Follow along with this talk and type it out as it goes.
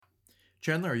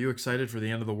Chandler, are you excited for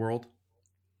the end of the world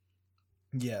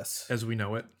Yes. as we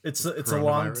know it? It's with it's a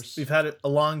long coronavirus? we've had it a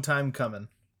long time coming.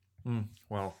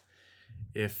 Well,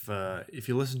 if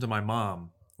you listen to my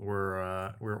mom,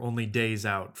 we're only days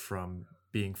out from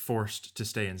being forced to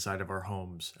stay inside of our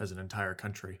homes as an entire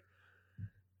country.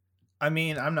 I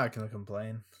mean, I'm not going to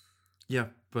complain. Yeah,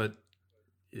 but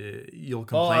you'll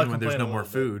Well, I'll complain when there's complain no a more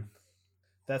little bit. food,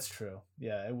 That's true.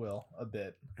 Yeah, it will a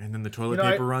bit. and then the You toilet know,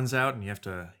 I paper runs out, and you have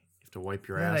to wipe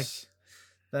your then I ass.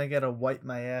 then I got to wipe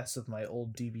my ass with my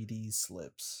old DVD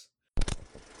slips.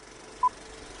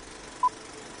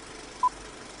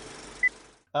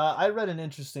 I read an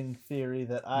interesting theory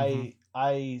that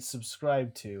I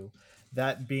subscribe to,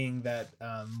 that being that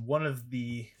one of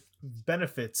the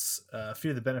benefits, a few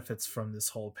of the benefits from this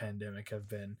whole pandemic have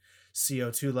been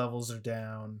CO2 levels are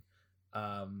down,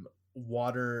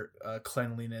 water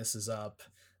cleanliness is up,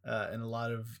 and a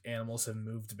lot of animals have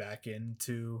moved back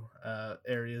into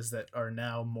areas that are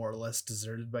now more or less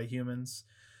deserted by humans.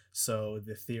 So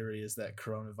the theory is that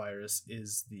coronavirus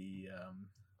is the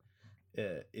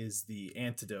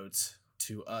antidote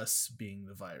to us being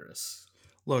the virus.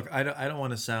 Look, I don't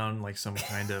want to sound like some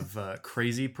kind of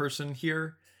crazy person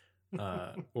here,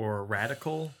 or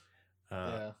radical,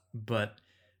 Yeah. but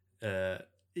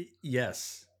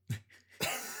yes.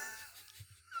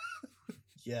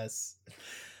 Yes.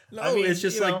 No, I mean, it's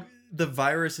just you like know, the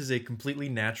virus is a completely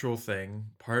natural thing,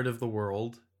 part of the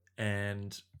world,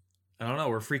 and I don't know,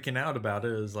 we're freaking out about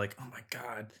it. It's like, oh my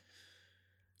god,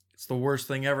 it's the worst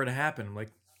thing ever to happen. I'm like,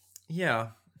 yeah,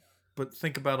 but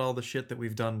think about all the shit that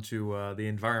we've done to the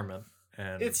environment,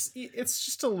 and it's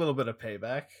just a little bit of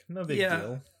payback. No big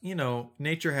yeah, deal.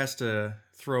 nature has to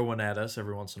throw one at us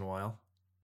every once in a while.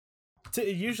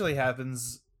 It usually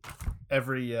happens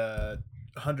every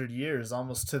 100 years,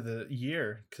 almost to the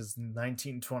year, because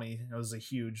 1920 was a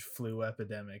huge flu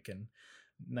epidemic, and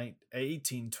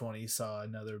 1820 saw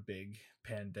another big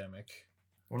pandemic.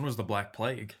 When was the Black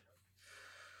Plague?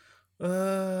 I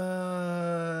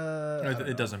don't It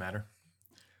know. doesn't matter.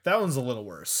 That one's a little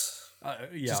worse. Yeah,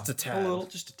 Just a tad.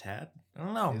 just a tad. I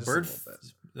don't know. Yeah, just a Bird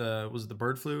little was it the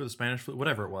bird flu, the Spanish flu,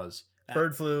 whatever it was.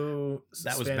 Bird flu,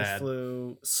 That was Spanish bad.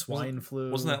 flu, swine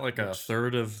flu. Wasn't that like a which-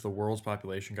 third of the world's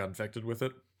population got infected with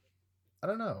it? I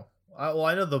don't know. Well,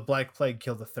 I know the Black Plague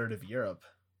killed a third of Europe.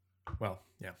 Well,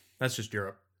 yeah, that's just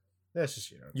Europe. That's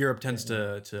just Europe. Europe tends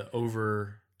to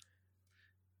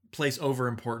place over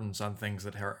importance on things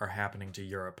that are happening to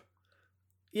Europe.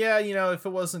 Yeah, if it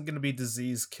wasn't going to be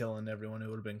disease killing everyone, it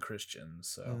would have been Christians.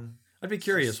 So I'd be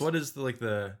curious. just- What is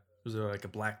was there like a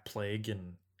Black Plague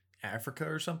in Africa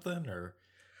or something, or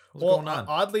what's going on?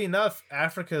 Oddly enough,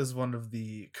 Africa is one of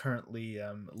the currently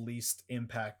least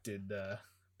impacted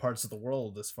parts of the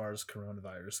world as far as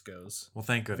coronavirus goes. Well,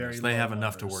 thank goodness very they low have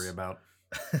enough to numbers. worry about.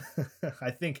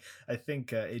 I think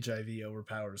HIV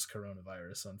overpowers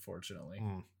coronavirus, unfortunately.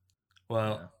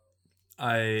 Well,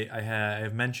 I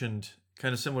have mentioned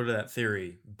kind of similar to that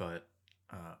theory, but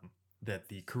that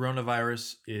the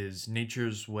coronavirus is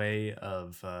nature's way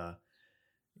of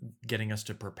getting us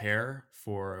to prepare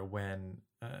for when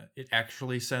it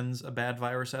actually sends a bad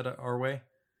virus at our way.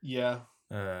 Yeah.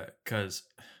 Because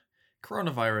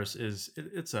coronavirus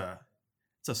it's a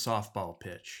softball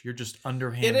pitch. You're just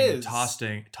underhanding,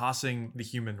 tossing the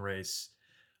human race.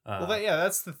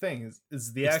 That's the thing.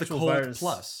 Is the it's actual the cold virus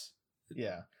plus,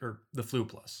 Yeah. or the flu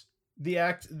plus. The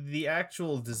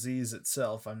actual disease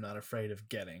itself, I'm not afraid of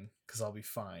getting, because I'll be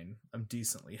fine. I'm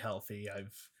decently healthy.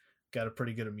 I've got a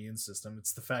pretty good immune system.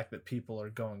 It's the fact that people are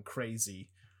going crazy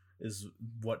is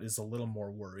what is a little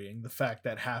more worrying. The fact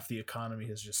that half the economy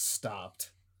has just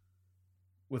stopped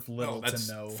with little that's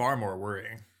to no. far more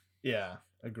worrying. Yeah,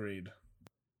 agreed.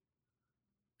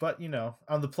 But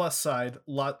on the plus side,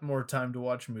 a lot more time to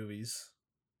watch movies.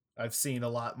 I've seen a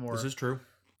lot more. This is true.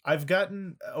 I've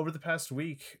gotten, over the past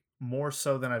week, more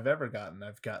so than I've ever gotten.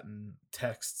 I've gotten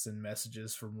texts and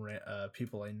messages from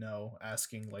people I know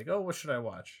asking, like, "Oh, what should I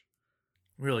watch?"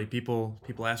 Really, people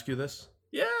ask you this?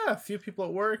 Yeah, a few people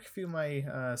at work, a few of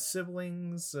my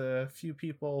siblings, a few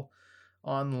people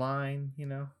online.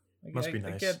 Must be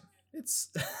nice.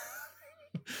 It's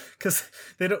because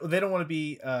they don't want to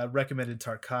be recommended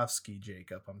Tarkovsky,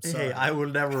 Jacob. I'm sorry. Hey, I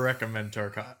would never recommend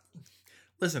Tarkov.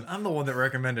 Listen, I'm the one that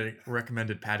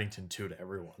recommended Paddington 2 to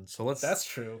everyone. So let's. That's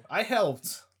true. I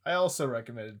helped. I also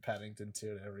recommended Paddington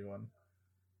 2 to everyone.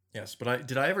 Yes, but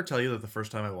did I ever tell you that the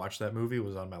first time I watched that movie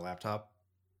was on my laptop?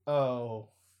 Oh,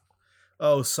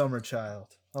 Summer Child.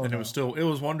 Oh, and no. it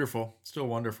was wonderful. Still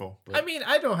wonderful. But I mean,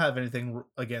 I don't have anything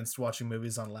against watching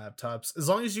movies on laptops. As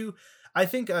long as I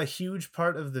think a huge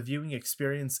part of the viewing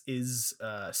experience is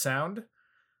sound.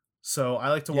 So I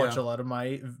like to watch Yeah. a lot of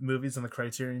my movies on the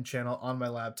Criterion channel on my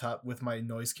laptop with my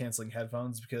noise canceling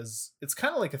headphones because it's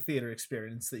kind of like a theater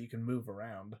experience that you can move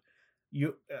around.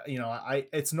 I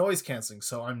it's noise canceling,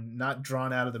 so I'm not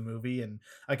drawn out of the movie and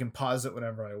I can pause it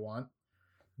whenever I want.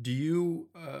 Do you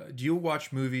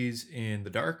watch movies in the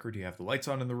dark, or do you have the lights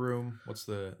on in the room? What's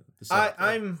the I setup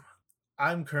there?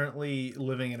 I'm currently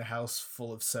living in a house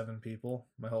full of 7 people,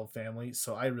 my whole family,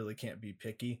 so I really can't be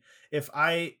picky. If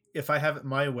I have it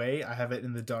my way, I have it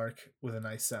in the dark with a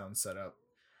nice sound setup.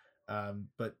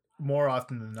 But more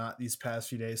often than not, these past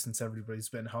few days since everybody's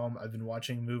been home, I've been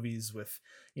watching movies with,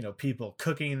 people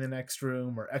cooking in the next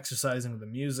room or exercising with the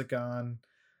music on.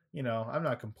 I'm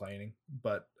not complaining,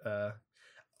 but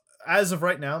as of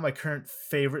right now, my current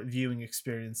favorite viewing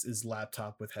experience is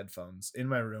laptop with headphones in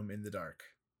my room in the dark.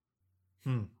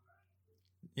 Hmm.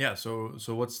 Yeah. So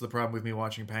what's the problem with me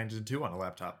watching Paddington 2 on a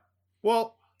laptop?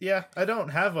 Well, yeah, I don't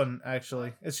have one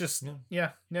actually. It's just, Yeah. yeah,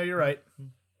 no, you're Yeah. right. It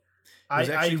was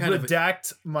I actually kind of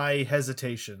redact my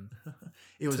hesitation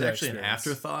it to was that actually an experience.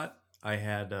 afterthought.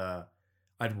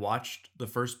 I'd watched the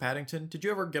first Paddington. Did you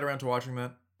ever get around to watching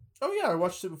that? Oh yeah, I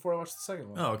watched it before I watched the second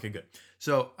one. Oh, okay, good.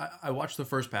 So I watched the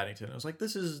first Paddington. I was like,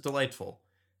 this is delightful.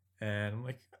 And I'm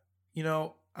like,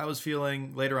 I was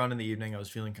feeling later on in the evening, I was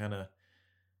feeling kind of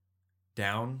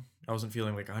down. I wasn't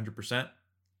feeling like 100%.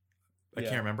 I Yeah.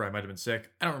 can't remember. I might have been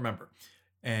sick. I don't remember.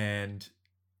 And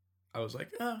I was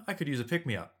like, I could use a pick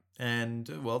me up. And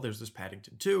well, there's this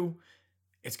Paddington 2.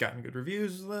 It's gotten good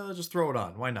reviews. Well, just throw it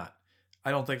on. Why not?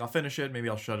 I don't think I'll finish it. Maybe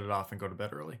I'll shut it off and go to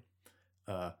bed early.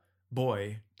 Uh,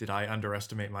 Boy, did I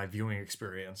underestimate my viewing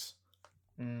experience.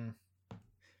 Mm.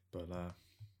 But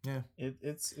yeah.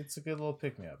 It's a good little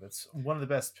pick me up. It's one of the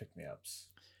best pick me ups.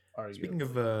 Speaking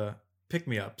of pick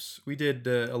me ups, we did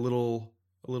a little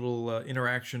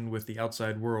interaction with the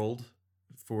outside world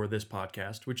for this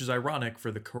podcast, which is ironic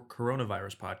for the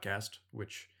coronavirus podcast,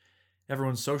 which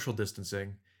everyone's social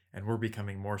distancing, and we're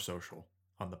becoming more social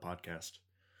on the podcast.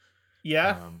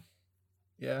 Yeah.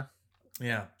 Yeah.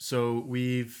 Yeah. So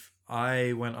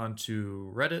I went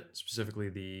onto Reddit, specifically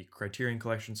the Criterion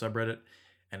Collection subreddit,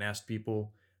 and asked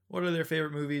people what are their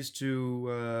favorite movies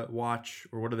to watch,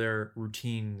 or what are their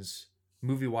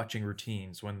movie watching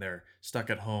routines when they're stuck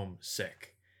at home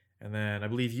sick. And then I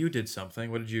believe you did something.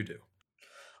 What did you do?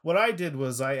 What I did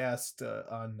was I asked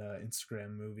on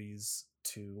Instagram movies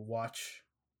to watch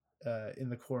in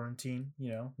the quarantine.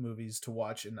 Movies to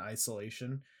watch in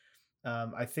isolation.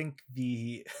 I think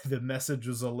the the message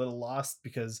was a little lost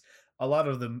because a lot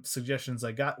of the suggestions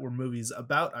I got were movies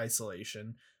about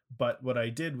isolation. But what I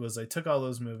did was I took all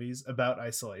those movies about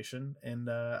isolation and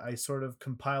I sort of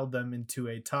compiled them into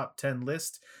a top 10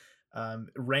 list,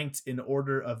 ranked in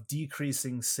order of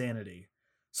decreasing sanity.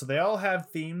 So they all have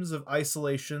themes of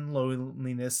isolation,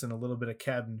 loneliness, and a little bit of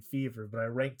cabin fever, but I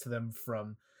ranked them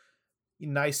from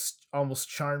nice, almost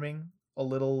charming, a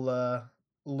little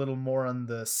more on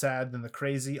the sad than the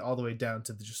crazy, all the way down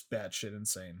to the just batshit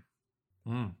insane.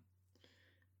 Hmm.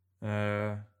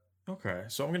 Okay.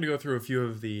 So I'm going to go through a few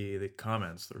of the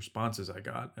comments, the responses I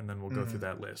got, and then we'll go through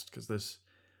Mm-hmm. that list because this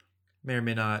may or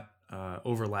may not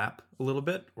overlap a little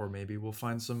bit, or maybe we'll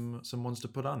find some ones to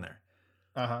put on there.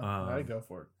 Uh-huh. All right, Um, go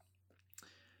for it.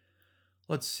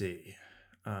 let's see.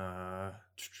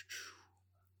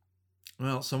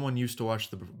 Well, someone used to watch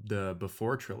the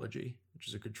Before trilogy, which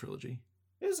is a good trilogy.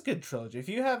 It's a good trilogy. If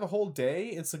you have a whole day,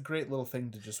 it's a great little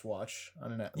thing to just watch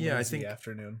on a Yeah, I lazy think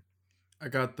afternoon. I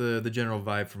got the general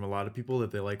vibe from a lot of people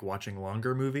that they like watching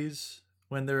longer movies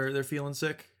when they're feeling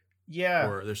sick Yeah,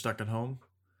 or they're stuck at home.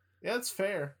 yeah, it's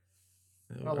fair.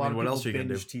 A I lot mean, of what people else are you gonna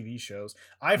do? binge TV shows.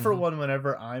 I, for Hmm. one,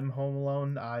 whenever I'm home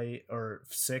alone, or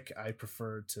sick, I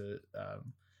prefer to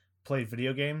play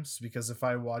video games because if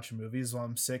I watch movies while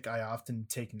I'm sick, I often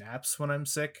take naps when I'm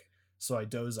sick, so I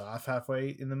doze off halfway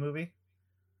in the movie.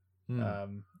 Hmm.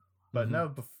 Um, but Hmm.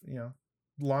 no,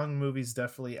 long movies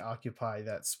definitely occupy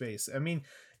that space. I mean,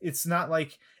 it's not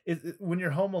like when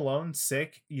you're home alone,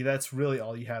 sick, that's really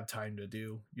all you have time to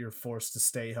do. You're forced to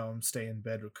stay home, stay in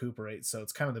bed, recuperate. So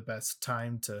it's kind of the best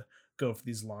time to go for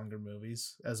these longer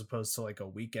movies as opposed to like a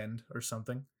weekend or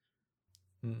something.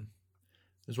 Hmm.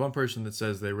 There's one person that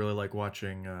says they really like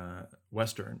watching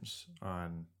westerns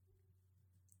on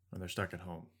when they're stuck at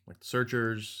home, like The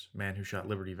Searchers, Man Who Shot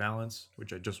Liberty Valance,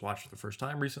 which I just watched for the first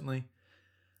time recently.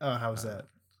 Oh, how's Uh, that?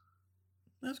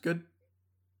 that's good.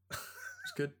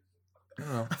 It's good. I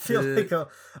don't know.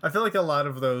 I feel like a lot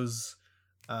of those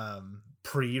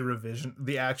pre-revision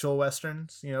the actual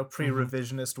westerns, Mhm.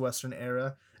 pre-revisionist western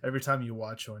era, every time you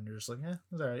watch one you're just like,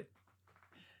 it's all right.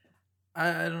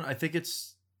 I don't know. I think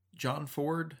it's John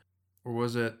Ford, or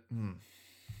was it?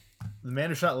 The Man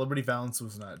Who Shot Liberty Valance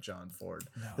was not John Ford.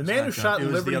 No, The it's Man not Who John- Shot it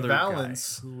was the Liberty other guy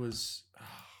Valance. who was.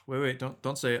 Wait,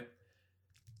 don't say it.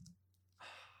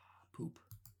 Poop.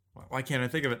 Why can't I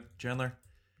think of it, Chandler?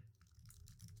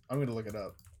 I'm gonna look it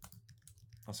up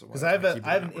Also, because why I is have my I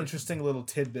keyboard have not an working? interesting little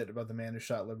tidbit about the Man Who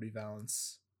Shot Liberty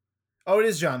Valance. Oh, it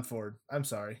is John Ford. I'm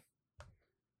sorry.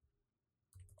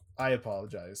 I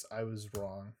apologize. I was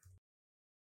wrong.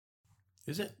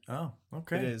 Is it? Oh,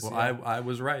 okay. It is, Well, yeah. I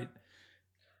was right.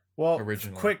 Well,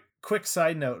 Originally. quick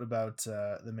side note about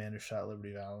the Man Who Shot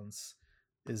Liberty Valance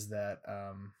is that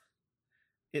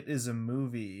it is a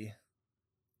movie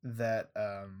that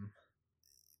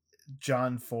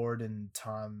John Ford and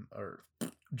John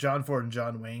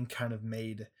Wayne kind of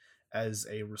made as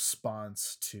a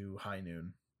response to High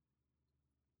Noon.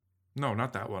 No,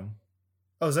 not that one.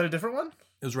 Oh, is that a different one?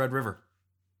 It was Red River.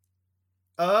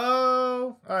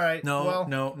 Oh, all right. No, well,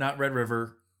 no, not Red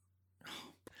River.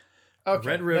 okay,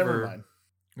 Red never River mind.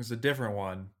 was a different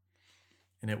one,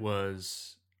 and it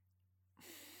was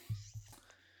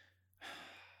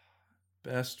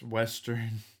best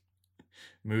Western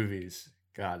movies.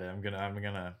 God, I'm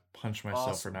gonna punch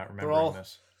myself for Awesome. not They're remembering all-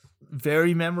 this.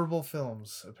 Very memorable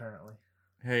films, apparently.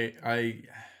 Hey, I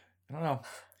don't know.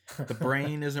 The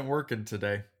brain isn't working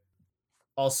today.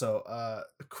 Also,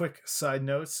 quick side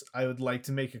notes. I would like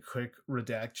to make a quick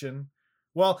redaction.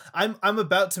 Well, I'm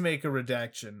about to make a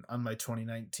redaction on my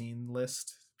 2019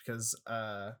 list because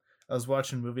I was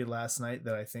watching a movie last night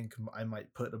that I think I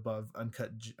might put above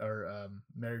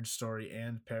Marriage Story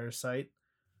and Parasite,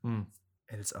 Hmm.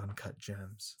 and it's Uncut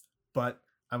Gems. But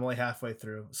I'm only halfway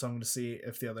through, so I'm going to see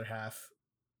if the other half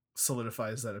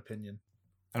solidifies that opinion.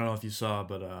 I don't know if you saw,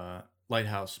 but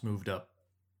Lighthouse moved up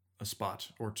a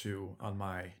spot or two on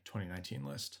my 2019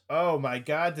 list. Oh my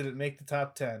God! Did it make the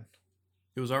top 10?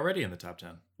 It was already in the top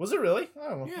 10. Was it really?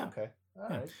 Oh, well, Yeah. okay. All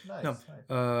Yeah. right. Nice.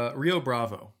 No, nice. Rio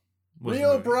Bravo. Was the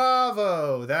Rio movie.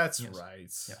 Bravo. That's Yes. right.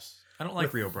 Yes, I don't like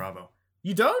With- Rio Bravo.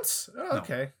 You don't? Oh, No.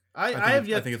 okay. I I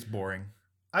think it's boring.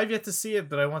 I've yet to see it,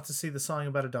 but I want to see the song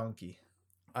about a donkey.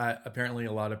 Apparently,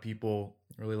 a lot of people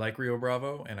really like Rio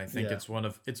Bravo, and I think Yeah. it's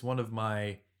one of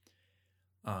my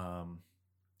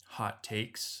hot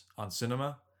takes on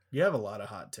cinema. You have a lot of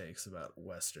hot takes about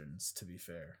westerns, to be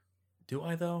fair. Do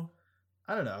I though?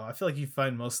 I don't know. I feel like you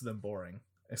find most of them boring,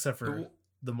 except for Well,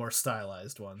 the more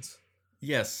stylized ones.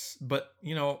 yes, but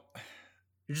You're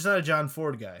just not a John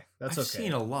Ford guy. That's I've okay.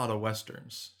 seen a lot of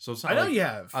westerns, so it's not I know like you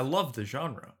have. I love the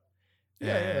genre.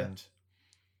 Yeah, yeah. And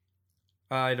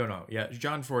I don't know. Yeah,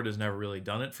 John Ford has never really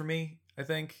done it for me, I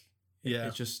think. Yeah.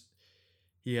 It's just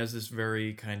he has this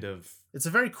very kind of It's a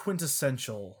very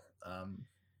quintessential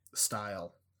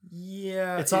style.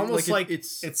 yeah. It's almost like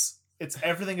it's it's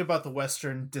everything about the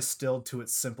western distilled to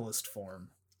its simplest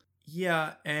form.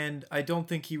 yeah, and I don't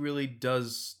think he really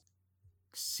does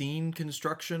scene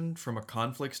construction from a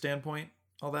conflict standpoint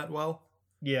all that well.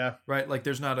 Yeah. Right? Like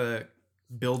there's not a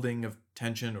building of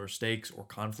tension or stakes or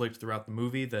conflict throughout the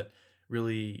movie that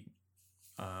really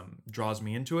draws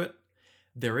me into it.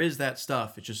 There is that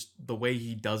stuff. It's just the way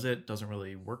he does it doesn't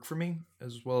really work for me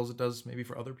as well as it does maybe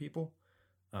for other people.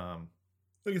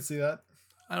 We can see that.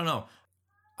 I don't know.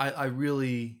 I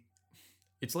really,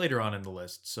 it's later on in the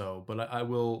list. So, but I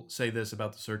will say this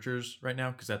about The Searchers right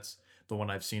now because that's the one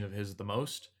I've seen of his the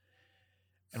most.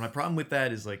 And my problem with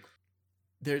that is like,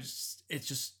 it's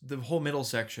just the whole middle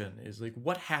section is like,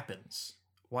 what happens?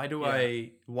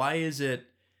 Why is it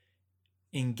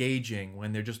engaging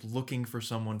when they're just looking for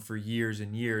someone for years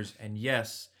and years? And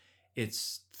yes,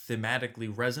 it's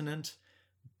thematically resonant,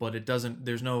 but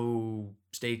there's no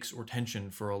stakes or tension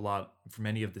for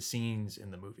many of the scenes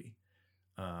in the movie.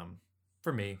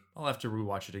 For me, I'll have to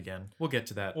rewatch it again. We'll get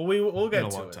to that. Well, we'll get in a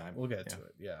to long it. time. We'll get Yeah. to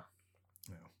it. Yeah.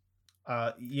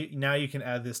 Yeah. Now you can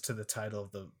add this to the title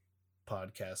of the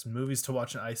podcast: movies to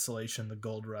watch in isolation, The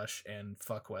Gold Rush, and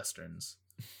fuck westerns.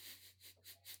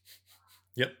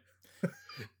 Yep.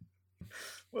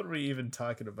 What are we even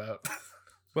talking about?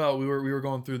 Well, we were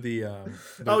going through the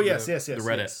yes, the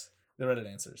Reddit. yes. The Reddit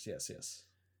answers. Yes.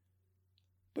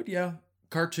 But yeah,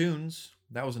 cartoons,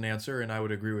 that was an answer, and I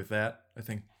would agree with that. I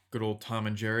think good old Tom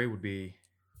and Jerry would be,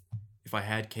 if I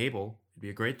had cable, it'd be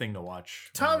a great thing to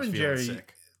watch. when I Tom was and feeling Jerry,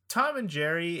 sick. Tom and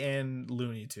Jerry, and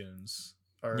Looney Tunes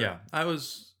are Yeah, I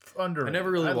underrated.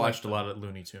 never really I like watched a them. lot of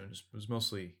Looney Tunes. It was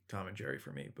mostly Tom and Jerry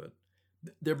for me, but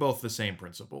they're both the same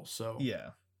principle. So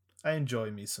Yeah, I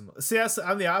enjoy me some. See,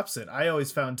 I'm the opposite. I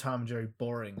always found Tom and Jerry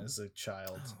boring as a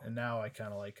child, and now I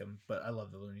kind of like them. But I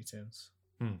love the Looney Tunes.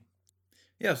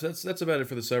 yeah, so that's about it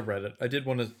for the subreddit. I did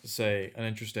want to say an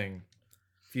interesting,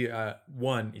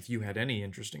 if you had any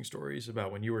interesting stories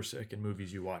about when you were sick and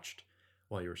movies you watched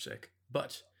while you were sick.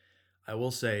 But I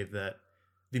will say that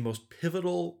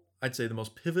I'd say the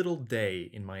most pivotal day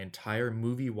in my entire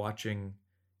movie watching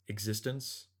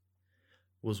existence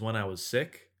was when I was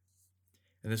sick.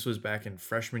 And this was back in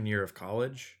freshman year of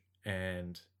college.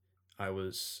 And I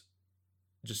was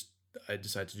just, I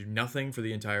decided to do nothing for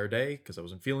the entire day because I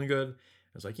wasn't feeling good.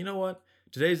 I was like, you know what?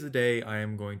 Today's the day I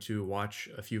am going to watch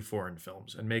a few foreign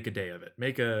films and make a day of it.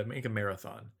 Make a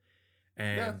marathon. Yeah.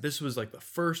 And this was like the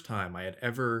first time I had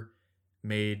ever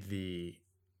made the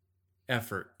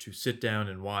effort to sit down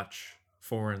and watch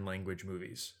foreign language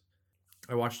movies.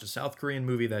 I watched a South Korean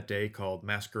movie that day called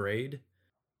Masquerade.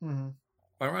 Mm-hmm.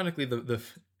 Ironically, the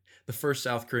first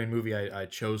South Korean movie I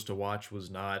chose to watch was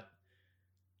not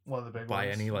One of the big by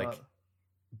ones. any like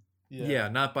Yeah.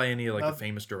 not by any like the Not-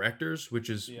 famous directors, which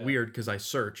is Yeah. weird because I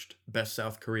searched best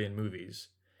South Korean movies.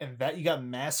 And that you got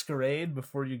Masquerade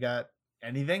before you got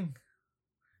anything?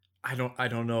 I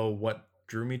don't know what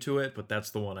drew me to it, but that's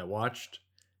the one I watched,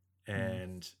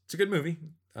 and it's a good movie.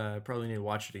 I probably need to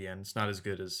watch it again. It's not as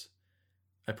good as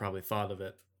I probably thought of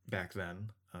it back then,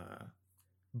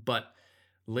 but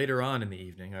later on in the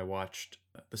evening, I watched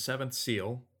The Seventh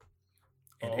Seal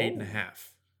and Eight and a Oh.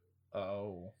 Half,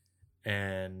 Oh.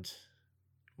 and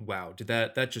wow, did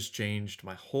that just changed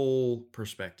my whole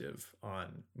perspective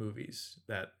on movies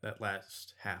that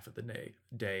last half of the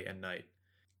day and night.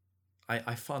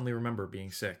 I fondly remember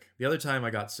being sick. The other time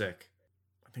I got sick,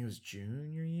 I think it was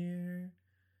junior year.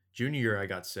 Junior year I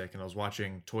got sick and I was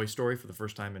watching Toy Story for the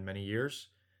first time in many years.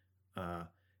 And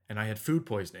I had food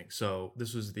poisoning. So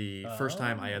this was the first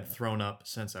time I had Oh. thrown up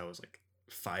since I was like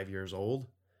 5 years old.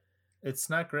 It's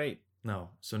not great.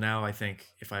 No. So now I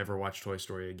think if I ever watch Toy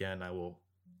Story again, I will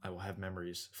have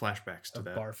memories, flashbacks to Of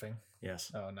that. barfing. Yes.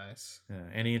 Oh, nice.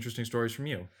 Any interesting stories from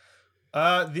you?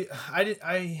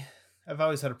 I've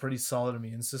always had a pretty solid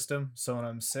immune system, so when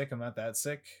I'm sick, I'm not that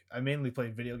sick. I mainly play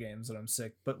video games when I'm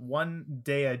sick, but one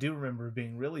day I do remember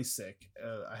being really sick.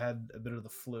 I had a bit of the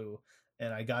flu,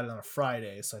 and I got it on a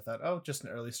Friday, so I thought, oh, just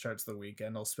an early start to the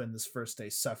weekend. I'll spend this first day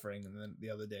suffering, and then the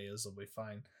other day will be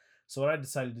fine. So what I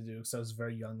decided to do, because I was a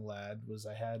very young lad, was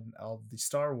I had all the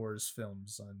Star Wars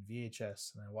films on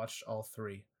VHS, and I watched all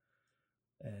three,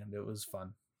 and it was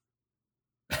fun.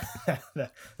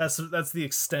 that's the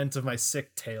extent of my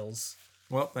sick tales.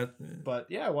 Well, But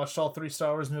yeah, I watched all three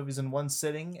Star Wars movies in one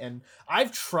sitting, and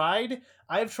I've tried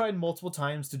multiple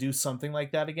times to do something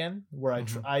like that again, where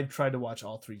I've tried to watch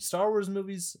all three Star Wars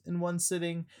movies in one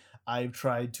sitting. I've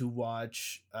tried to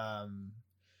watch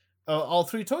all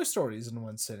three Toy Stories in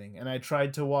one sitting, and I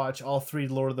tried to watch all three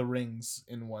Lord of the Rings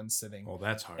in one sitting. oh,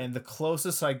 that's hard. And the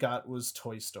closest I got was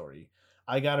Toy Story.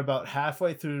 I got about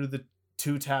halfway through the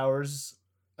Two Towers,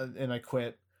 and I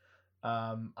quit.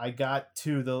 I got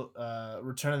to the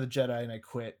Return of the Jedi and I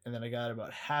quit, and then I got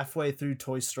about halfway through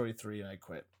Toy Story 3 and I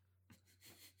quit.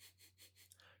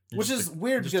 Which is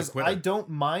weird because I don't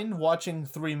mind watching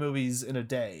 3 movies in a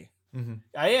day. Mm-hmm.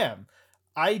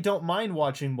 I don't mind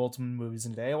watching multiple movies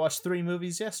in a day. I watched 3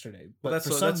 movies yesterday, but well,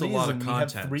 for some reason, a lot of we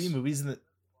content. have 3 movies in the.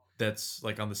 That's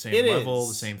like on the same It level, is.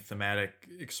 the same thematic,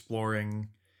 exploring,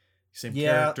 same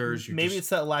Yeah, characters. maybe it's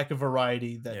that lack of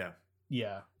variety that. yeah.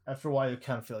 Yeah. After a while, you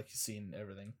kind of feel like you've seen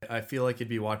everything. I feel like you'd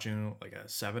be watching like a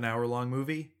 7-hour long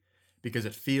movie because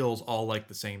it feels all like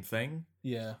the same thing.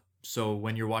 Yeah. So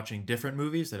when you're watching different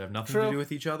movies that have nothing True. to do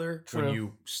with each other, True. when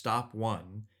you stop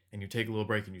one and you take a little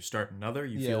break and you start another,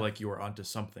 you Yeah. feel like you are onto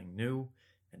something new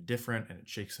and different, and it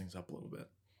shakes things up a little bit.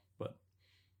 But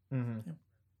Mm-hmm.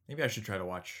 maybe I should try to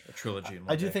watch a trilogy in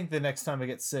one I do day. think the next time I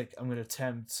get sick, I'm going to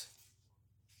attempt.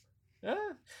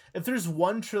 If there's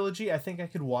one trilogy I think I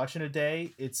could watch in a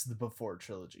day, it's the Before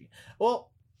trilogy. Well,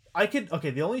 I could.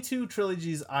 Okay, the only 2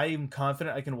 trilogies I am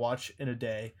confident I can watch in a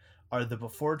day are the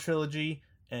Before trilogy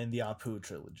and the Apu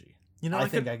trilogy. You know, I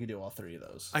think I could do all 3 of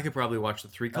those. I could probably watch the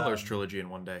Three Colors Um, trilogy in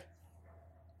one day.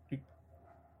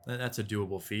 That's a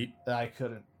doable feat. I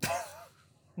couldn't.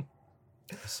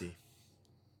 Let's see.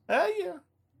 Yeah.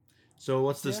 So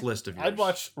what's this Yeah. list of yours? I'd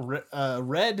watch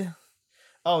Red.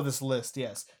 Oh, this list,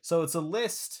 yes. So it's a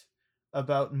list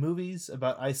about movies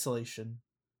about isolation,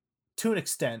 to an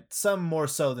extent, some more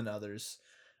so than others,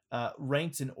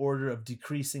 ranked in order of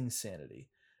decreasing sanity.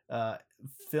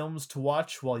 Films to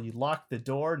watch while you lock the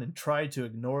door and try to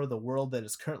ignore the world that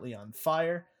is currently on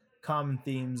fire. Common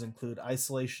themes include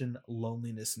isolation,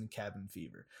 loneliness, and cabin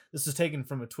fever. This is taken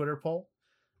from a Twitter poll,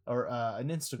 or an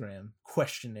Instagram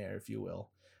questionnaire, if you will.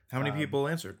 How many um, people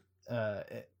answered?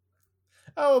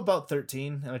 About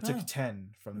 13, and I took Oh,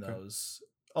 10 from okay. those.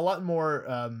 A lot more,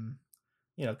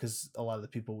 because a lot of the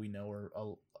people we know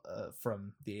are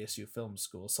from the ASU Film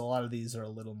School, so a lot of these are a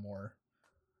little more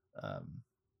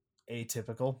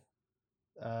atypical.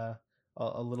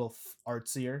 a little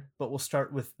artsier, but we'll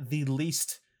start with the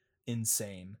least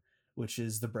insane, which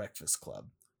is The Breakfast Club.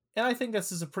 And I think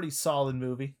this is a pretty solid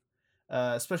movie,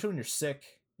 especially when you're sick.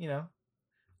 You know,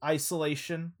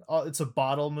 isolation. It's a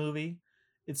bottle movie.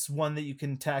 It's one that you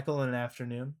can tackle in an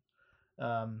afternoon.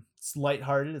 It's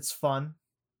lighthearted. It's fun.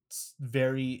 It's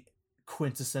very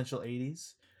quintessential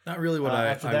 80s. Not really what I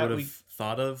would have we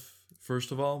thought of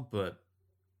first of all, but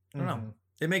I don't know. Mhm.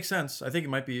 It makes sense. I think it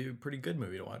might be a pretty good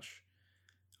movie to watch.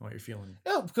 What you're feeling?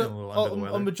 Yeah, because Feeling a little under the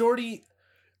a weather? majority,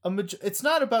 it's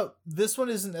not about, this one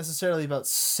isn't necessarily about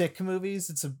sick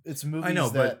movies. It's movies I know,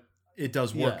 that, but it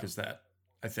does work Yeah. as that,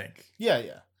 I think.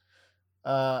 yeah.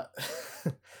 Uh,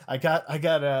 I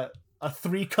got a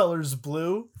Three Colors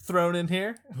Blue thrown in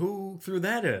here. Who threw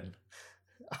that in?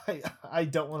 I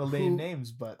don't want to name Who-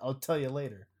 names, but I'll tell you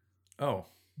later. Oh,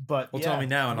 But well, tell me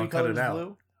now and Three I'll cut it Colors out.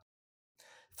 Blue.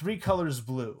 Three Colors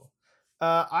Blue.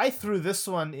 I threw this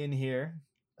one in here.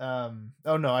 Oh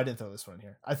no, I didn't throw this one in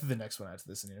here. I threw the next one after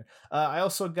this in here. I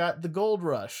also got The Gold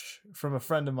Rush from a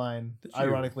friend of mine. Did you?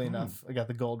 Ironically enough, I got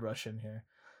The Gold Rush in here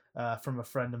from a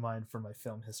friend of mine for my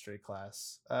film history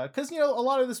class. Because a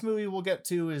lot of this movie we'll get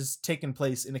to is taking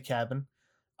place in a cabin,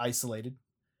 isolated.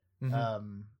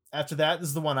 Mhm. After that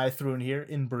is the one I threw in here,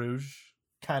 In Bruges,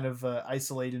 kind of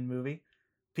isolated movie.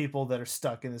 People that are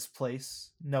stuck in this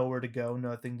place, nowhere to go,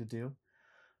 nothing to do.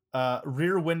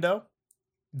 Rear Window,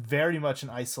 very much an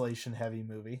isolation heavy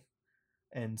movie,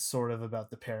 and sort of about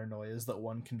the paranoias that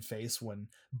one can face when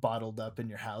bottled up in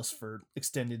your house for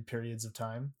extended periods of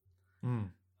time.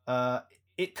 Mm.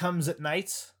 It Comes at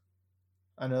Night.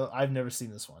 I know I've never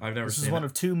seen this one. I've never This is seen one it.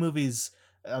 of two movies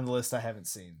on the list I haven't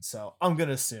seen, so I'm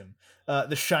gonna assume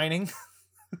The Shining.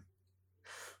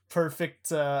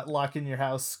 Perfect lock in your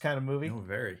house kind of movie. Oh,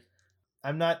 very.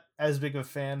 I'm not as big of a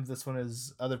fan of this one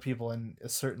as other people, and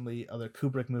certainly other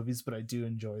Kubrick movies, but I do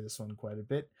enjoy this one quite a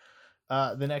bit.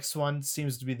 The next one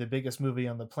seems to be the biggest movie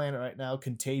on the planet right now,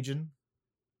 Contagion,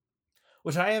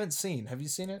 which I haven't seen. Have you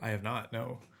seen it? I have not.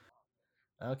 No.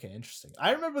 Okay, interesting.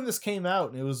 I remember when this came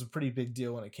out, and it was a pretty big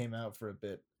deal when it came out for a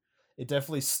bit. It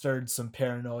definitely stirred some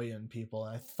paranoia in people,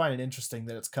 and I find it interesting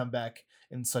that it's come back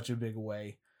in such a big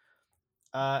way.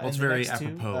 Well, it's and the very next two,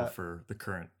 apropos for the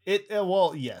current.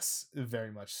 well, yes,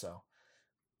 very much so.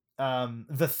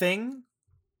 The Thing,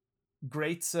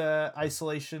 great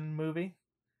isolation movie,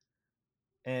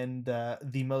 and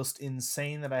the most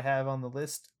insane that I have on the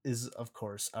list is, of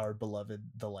course, our beloved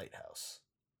The Lighthouse.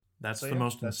 That's So, the yeah,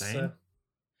 most that's, insane.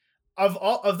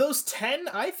 of those 10,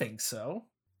 I think so.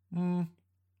 Mm.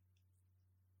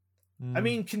 I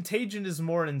mean, Contagion is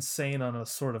more insane on a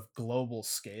sort of global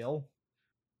scale.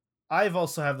 I've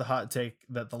also have the hot take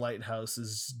that The Lighthouse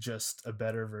is just a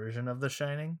better version of The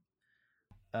Shining.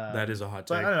 That is a hot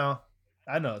But take. I don't know.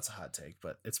 I know it's a hot take,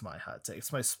 but it's my hot take.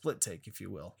 It's my split take, if you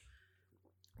will.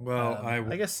 Well,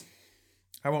 I guess.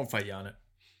 I won't fight you on it.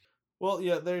 Well,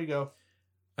 yeah, there you go.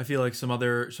 I feel like some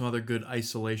other good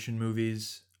isolation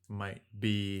movies might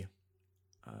be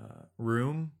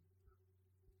Room,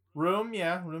 Room,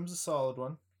 yeah, Room's a solid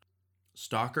one.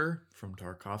 Stalker from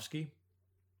Tarkovsky.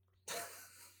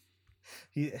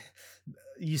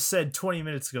 You said 20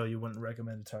 minutes ago you wouldn't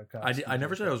recommend Tarkovsky. I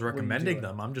never said I was What are you recommending doing?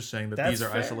 them. I'm just saying that That's these are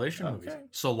fair. isolation movies. Okay.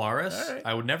 Solaris. All right.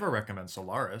 I would never recommend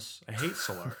Solaris. I hate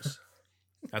Solaris.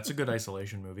 That's a good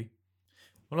isolation movie.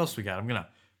 What else we got? I'm gonna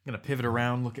pivot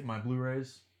around, look at my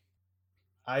Blu-rays.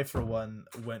 I, for one,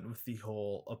 went with the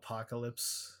whole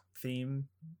apocalypse theme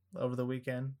over the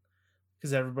weekend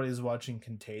because everybody's watching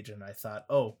Contagion. I thought,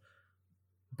 oh,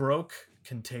 broke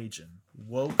Contagion,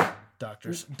 woke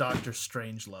Doctor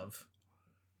Strangelove.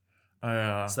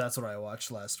 So that's what I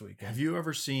watched last weekend. Have you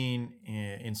ever seen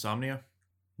Insomnia?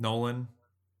 Nolan.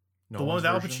 The one with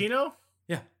Al Pacino?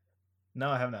 Yeah. No,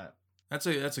 I have not. That's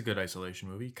a good isolation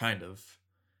movie, kind of.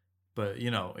 But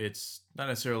it's not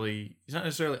necessarily he's not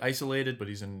necessarily isolated, but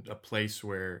he's in a place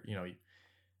where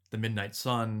the midnight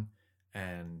sun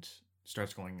and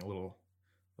starts going a little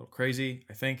crazy.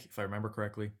 I think, if I remember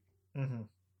correctly.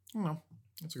 Mm-hmm.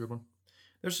 That's a good one.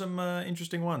 There's some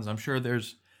interesting ones. I'm sure there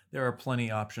are plenty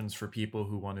options for people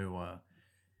who want to,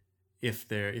 if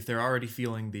they're already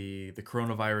feeling the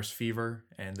coronavirus fever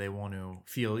and they want to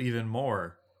feel even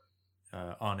more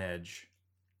on edge.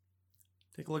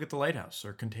 Take a look at The Lighthouse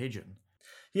or Contagion.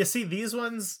 Yeah, see, these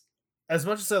ones, as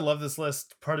much as I love this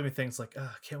list, part of me thinks like,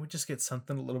 can't we just get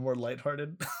something a little more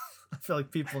lighthearted? I feel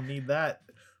like people need that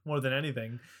more than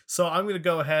anything. So I'm going to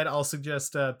go ahead. I'll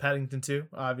suggest Paddington 2,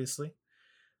 obviously.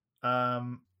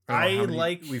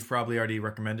 We've probably already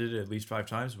recommended it at least 5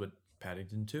 times, but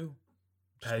Paddington 2.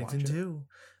 Paddington 2.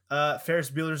 Ferris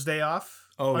Bueller's Day Off.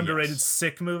 Oh, underrated yes.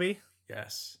 sick movie.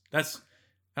 Yes. That's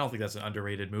I don't think that's an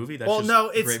underrated movie. That's Well, just no,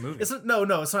 a great movie. it's no,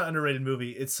 it's not an underrated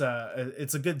movie. It's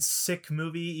a good sick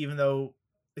movie, even though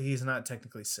he's not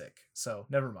technically sick. So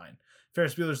never mind.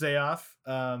 Ferris Bueller's Day Off.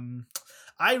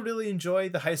 I really enjoy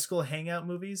the high school hangout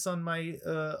movies on my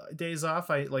days off.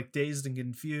 I like Dazed and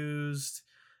Confused.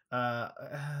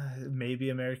 Maybe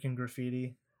American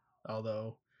Graffiti,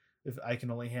 although if I can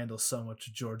only handle so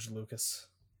much George Lucas.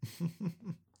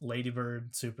 Lady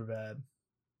Bird, super bad.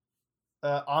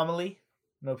 Amelie,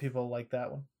 no people like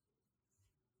that one.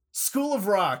 School of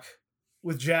Rock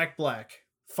with Jack Black.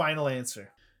 Final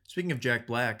answer. Speaking of Jack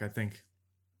Black, I think,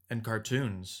 and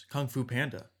cartoons, Kung Fu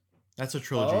Panda. That's a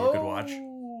trilogy you could watch.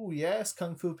 Oh, yes,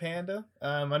 Kung Fu Panda.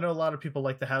 I know a lot of people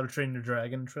like the How to Train Your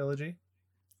Dragon trilogy.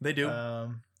 They do. I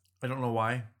don't know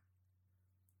why.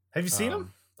 Have you seen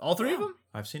them? All three of them?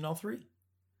 I've seen all three.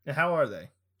 And how are they?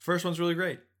 First one's really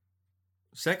great.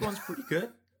 Second one's pretty good.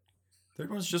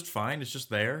 Third one's just fine. It's just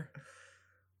there.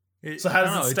 So how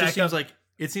does it stack up?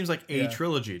 It seems like a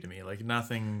trilogy to me. Like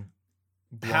nothing.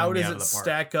 How does it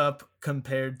stack up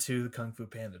compared to the Kung Fu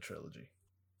Panda trilogy?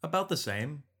 About the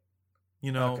same.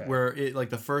 You know, where it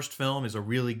like the first film is a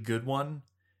really good one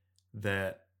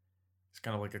that is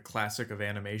kind of like a classic of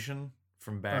animation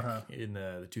from back in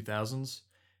the 2000s.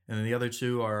 And then the other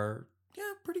two are,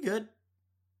 pretty good.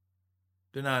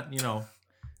 They're not, they're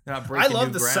not breaking new ground. I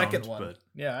love the second one. But...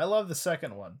 Yeah, I love the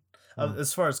second one.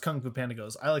 As far as Kung Fu Panda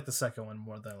goes, I like the second one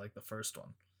more than I like the first one.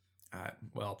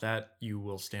 Well, that you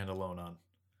will stand alone on.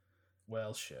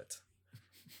 Well, shit.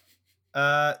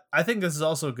 I think this is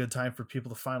also a good time for people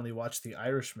to finally watch The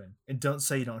Irishman. And don't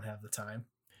say you don't have the time.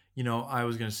 I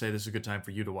was going to say this is a good time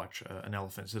for you to watch An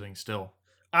Elephant Sitting Still.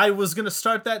 I was going to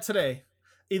start that today.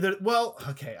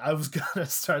 I was going to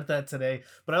start that today,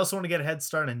 but I also want to get a head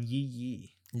start on Yi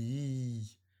Yi. Yee.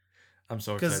 I'm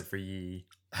so excited for Yi.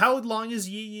 How long is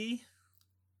Yi Yi?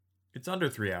 It's under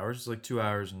 3 hours. It's like 2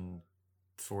 hours and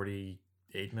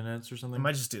 48 minutes or something. I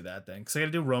might just do that then, because I got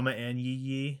to do Roma and Yi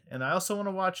Yi, and I also want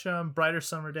to watch Brighter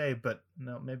Summer Day, but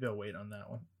no, maybe I'll wait on that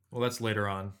one. Well, that's later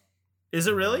on. Is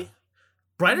it really?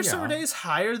 Brighter Summer Day is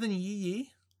higher than Yi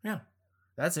Yi? Yeah.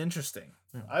 That's interesting.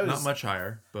 Yeah. Not much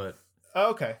higher, but...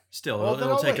 Oh, okay. Still, well,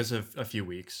 it'll take us a few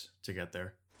weeks to get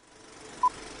there.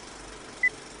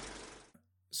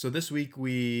 So this week,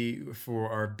 for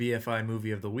our BFI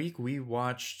movie of the week, we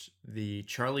watched the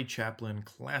Charlie Chaplin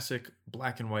classic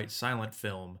black and white silent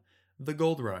film, The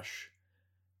Gold Rush.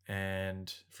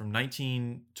 And from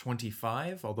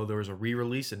 1925, although there was a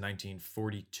re-release in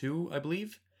 1942, I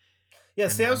believe. Yeah,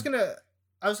 see, I was gonna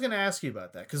ask you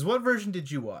about that, because what version did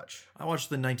you watch? I watched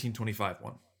the 1925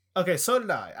 one. Okay, so did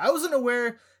I. I wasn't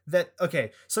aware that...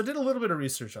 Okay, so I did a little bit of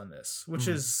research on this, which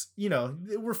is,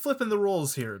 we're flipping the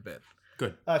roles here a bit.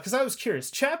 Good. Because I was curious.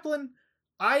 Chaplin,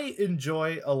 I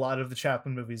enjoy a lot of the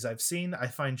Chaplin movies I've seen. I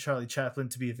find Charlie Chaplin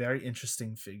to be a very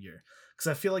interesting figure,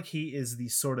 because I feel like he is the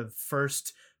sort of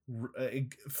first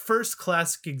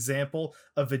classic example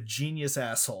of a genius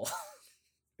asshole.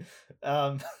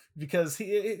 Because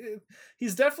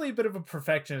he's definitely a bit of a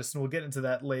perfectionist, and we'll get into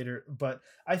that later. But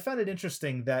I found it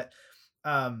interesting that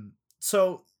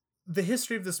so the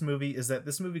history of this movie is that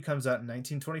this movie comes out in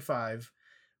 1925.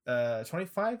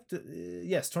 25,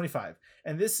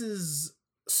 and this is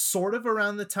sort of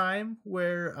around the time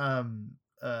where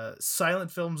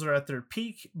silent films are at their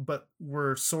peak, but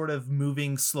we're sort of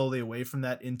moving slowly away from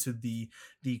that into the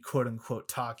quote-unquote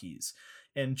talkies.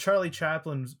 And Charlie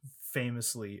Chaplin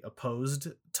famously opposed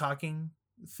talking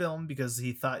film because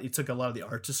he thought he took a lot of the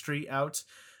artistry out,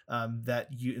 that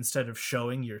you, instead of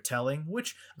showing, you're telling,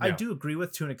 which I do agree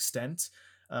with to an extent.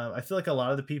 I feel like a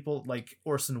lot of the people, like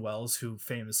Orson Welles, who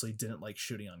famously didn't like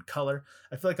shooting on color,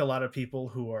 I feel like a lot of people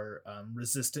who are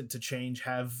resistant to change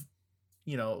have,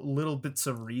 little bits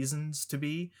of reasons to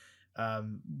be,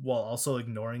 while also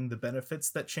ignoring the benefits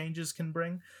that changes can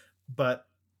bring. But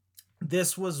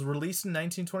this was released in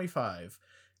 1925.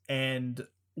 And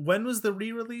when was the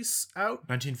re-release out?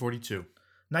 1942.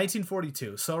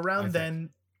 1942. So around then,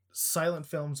 silent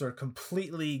films are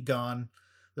completely gone.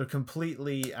 They're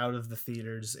completely out of the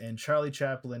theaters, and Charlie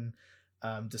Chaplin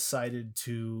decided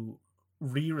to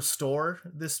restore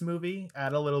this movie,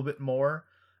 add a little bit more,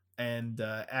 and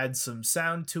add some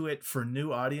sound to it for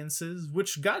new audiences,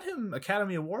 which got him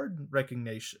Academy Award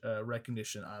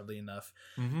recognition, oddly enough.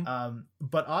 Mm-hmm.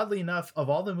 But oddly enough, of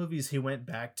all the movies he went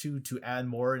back to add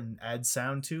more and add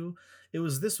sound to, it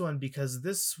was this one, because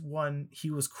this one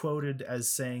he was quoted as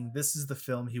saying this is the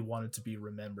film he wanted to be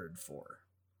remembered for.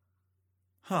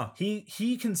 Huh.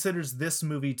 He considers this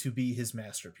movie to be his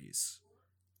masterpiece.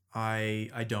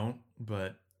 I don't,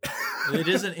 but it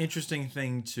is an interesting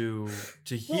thing to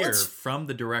hear from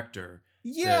the director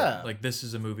Yeah. Like, this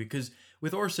is a movie, because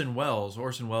with Orson Welles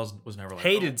was never like,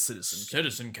 Hated oh,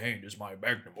 Citizen Kane is my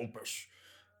magnum opus.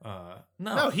 No,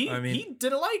 No, I mean, he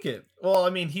didn't like it. Well, I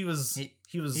mean, he was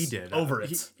he did. over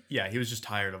it. He was just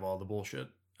tired of all the bullshit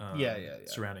Yeah.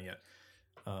 surrounding it.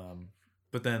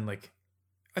 But then, like,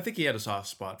 I think he had a soft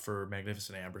spot for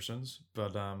Magnificent Ambersons,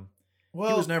 but Well,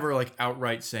 he was never like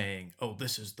outright saying, "Oh,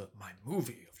 this is my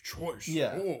movie of choice."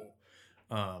 Yeah.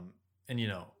 Oh. And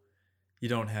you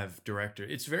don't have director.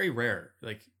 It's very rare.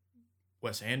 Like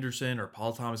Wes Anderson or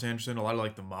Paul Thomas Anderson, a lot of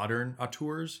like the modern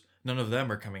auteurs, none of them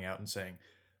are coming out and saying,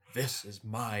 "This is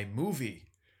my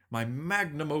movie, my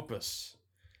magnum opus."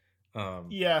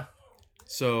 Yeah.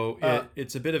 So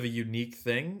it's a bit of a unique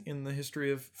thing in the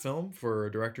history of film for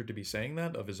a director to be saying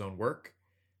that of his own work.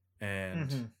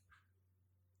 And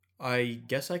I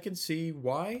guess I can see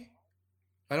why.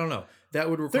 I don't know. That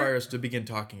would require us to begin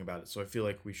talking about it. So I feel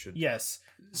like we should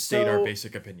state our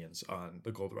basic opinions on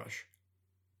The Gold Rush.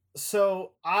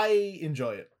 So I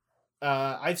enjoy it.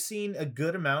 I've seen a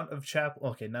good amount of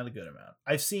Chaplin. Okay, not a good amount.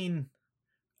 I've seen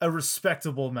a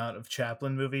respectable amount of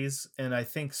Chaplin movies, and I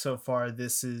think so far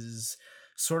this is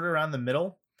sort of around the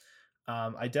middle.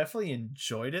 I definitely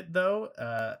enjoyed it though,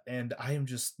 and I am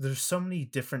there's so many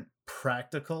different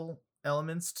practical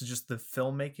elements to just the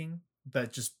filmmaking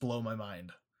that just blow my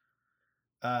mind.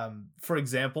 For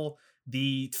example,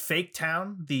 the fake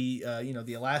town, the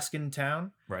the Alaskan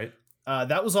town, right?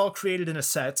 That was all created in a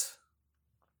set.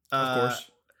 Of course.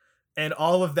 And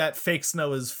all of that fake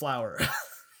snow is flour.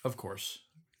 Of course.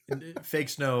 Fake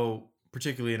snow,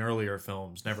 particularly in earlier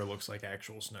films, never looks like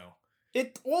actual snow.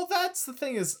 Well, that's the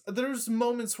thing, is there's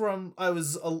moments where I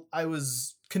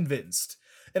was convinced,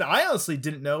 and I honestly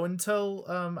didn't know until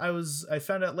I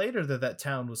found out later that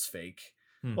town was fake.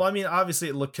 Well, I mean, obviously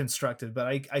it looked constructed, but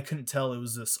I couldn't tell it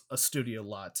was a studio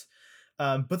lot.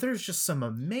 But there's just some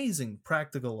amazing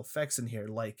practical effects in here,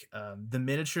 like the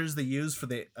miniatures they use for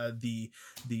the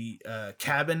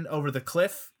cabin over the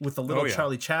cliff with the little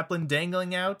Charlie Chaplin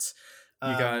dangling out.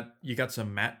 You got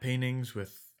some matte paintings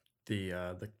with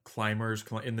the climbers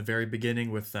in the very beginning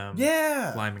with them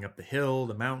climbing up the hill,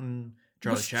 the mountain.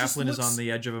 Charlie Chaplin is on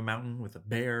the edge of a mountain with a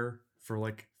bear for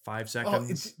like 5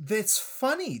 seconds. It's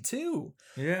funny too.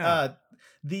 Yeah.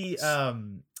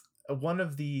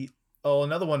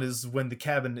 Another one is when the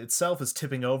cabin itself is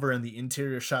tipping over, and the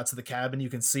interior shots of the cabin, you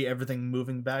can see everything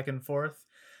moving back and forth.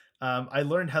 I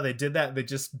learned how they did that. They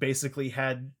just basically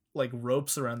had like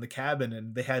ropes around the cabin,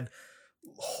 and they had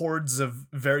hordes of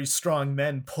very strong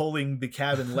men pulling the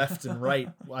cabin left and right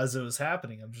as it was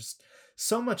happening.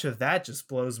 So much of that just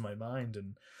blows my mind.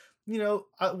 And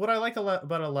what I like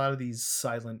about a lot of these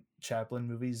silent Chaplin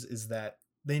movies is that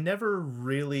they never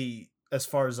really, as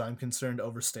far as I'm concerned,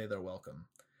 overstay their welcome.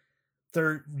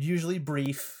 They're usually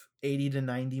brief, 80 to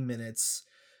 90 minutes.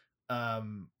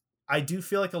 I do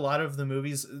feel like a lot of the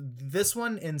movies, this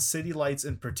one and City Lights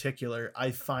in particular,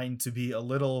 I find to be a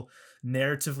little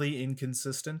narratively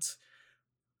inconsistent.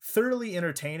 Thoroughly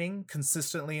entertaining,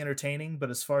 consistently entertaining, but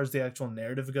as far as the actual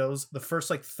narrative goes, the first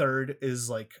third is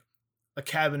like a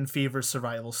cabin fever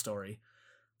survival story.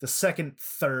 The second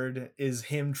third is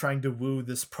him trying to woo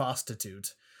this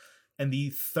prostitute. And the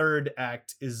third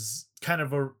act is kind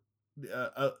of a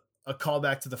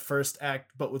callback to the first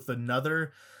act, but with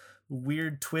another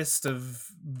weird twist of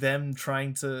them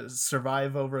trying to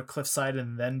survive over a cliffside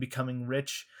and then becoming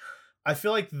rich. I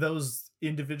feel like those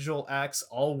individual acts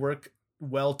all work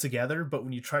well together, but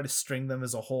when you try to string them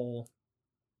as a whole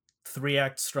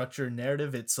 3-act structure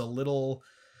narrative, it's a little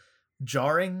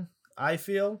jarring, I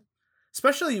feel.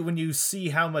 Especially when you see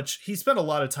how much he spent a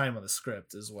lot of time on the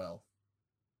script as well.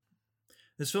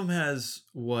 This film has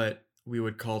what we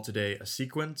would call today a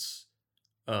sequence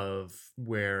of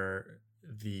where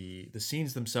the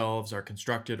scenes themselves are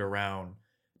constructed around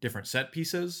different set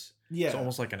pieces. Yeah. It's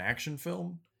almost like an action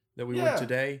film that we would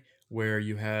today, where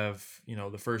you have,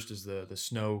 the first is the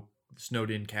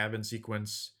snowed in cabin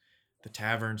sequence, the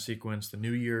tavern sequence, the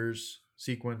New Year's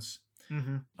sequence.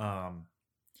 Mm-hmm.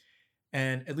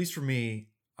 And at least for me,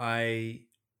 I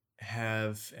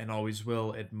have and always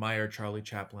will admire Charlie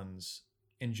Chaplin's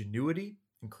ingenuity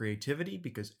and creativity,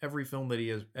 because every film that he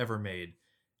has ever made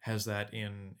has that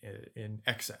in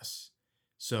excess.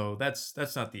 So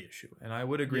that's not the issue. And I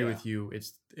would agree with you.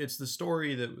 It's the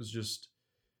story that was just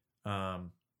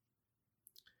kind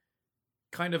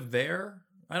of there.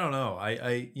 I don't know.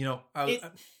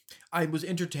 I was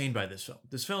entertained by this film.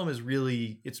 This film is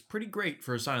it's pretty great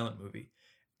for a silent movie,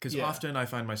 because often I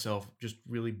find myself just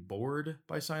really bored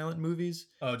by silent movies.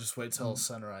 Oh, just wait till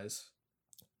sunrise.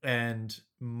 And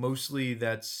mostly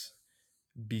that's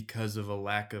because of a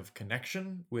lack of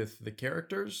connection with the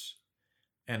characters.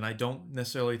 and I don't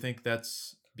necessarily think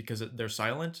that's because they're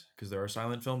silent, because there are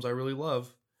silent films I really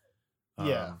love.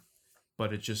 Yeah.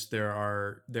 But it's just there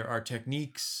are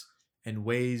techniques and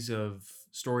ways of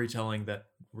storytelling that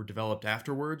were developed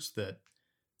afterwards that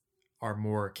are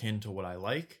more akin to what I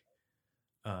like.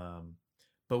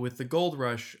 But with the Gold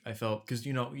Rush, I felt, because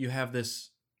you have this.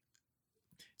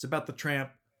 It's about the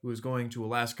tramp who is going to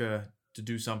Alaska to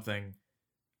do something,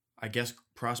 I guess,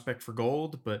 prospect for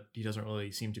gold, but he doesn't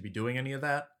really seem to be doing any of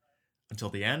that until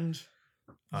the end.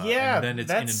 And then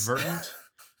it's inadvertent.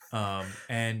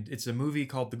 And it's a movie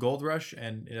called The Gold Rush,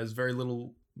 and it has very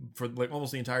little, for like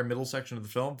almost the entire middle section of the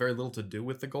film, very little to do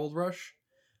with the Gold Rush.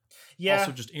 Yeah.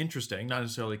 Also just interesting, not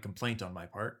necessarily a complaint on my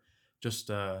part, just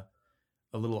a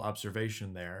little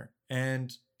observation there.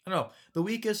 And I don't know, the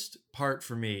weakest part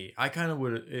for me, I kind of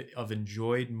would have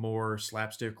enjoyed more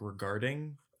slapstick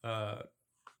regarding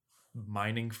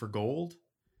mining for gold,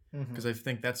 because I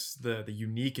think that's the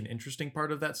unique and interesting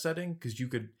part of that setting, because you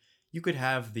could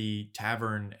have the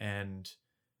tavern and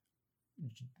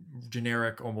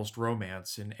generic almost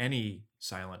romance in any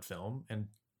silent film, and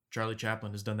Charlie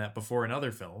Chaplin has done that before in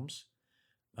other films.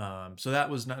 So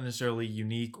that was not necessarily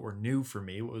unique or new for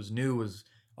me. What was new was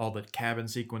all the cabin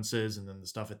sequences and then the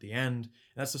stuff at the end.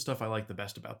 That's the stuff I like the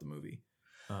best about the movie.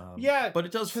 But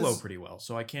it does flow pretty well,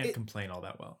 so I can't complain all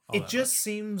that well. It just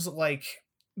seems like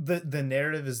the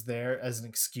narrative is there as an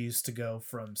excuse to go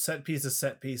from set piece to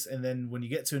set piece, and then when you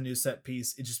get to a new set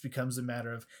piece, it just becomes a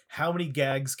matter of how many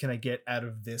gags can I get out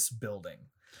of this building.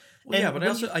 Well, yeah, but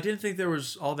I didn't think there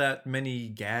was all that many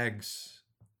gags,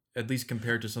 at least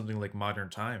compared to something like Modern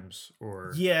Times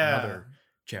or another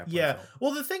Chaplin film.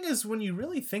 Well, the thing is, when you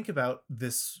really think about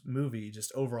this movie,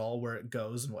 just overall where it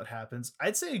goes and what happens,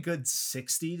 I'd say a good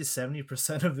 60 to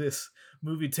 70% of this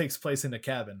movie takes place in a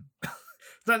cabin.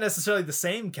 It's not necessarily the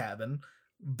same cabin,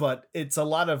 but it's a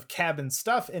lot of cabin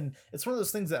stuff, and it's one of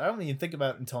those things that I don't even think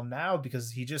about until now,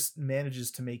 because he just manages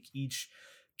to make each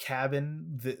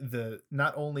cabin the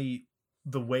not only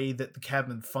the way that the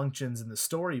cabin functions in the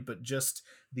story, but just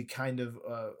the kind of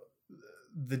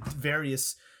the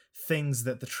various things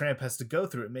that the tramp has to go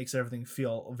through. It makes everything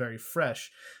feel very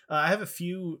fresh. I have a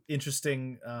few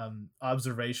interesting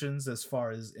observations as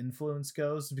far as influence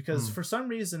goes, because for some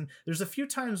reason there's a few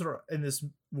times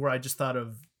where I just thought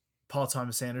of Paul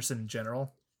Thomas Anderson in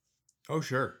general. Oh,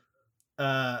 sure.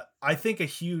 I think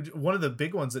one of the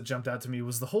big ones that jumped out to me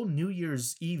was the whole New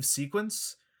Year's Eve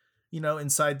sequence,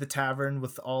 inside the tavern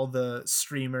with all the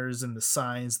streamers and the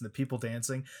signs and the people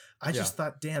dancing. I just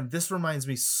thought, damn, this reminds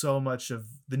me so much of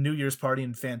the New Year's party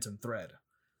in Phantom Thread.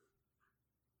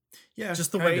 Yeah,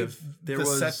 just the way the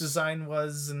set design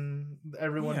was, and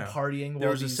everyone partying. There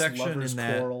was a section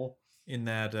in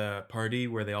that party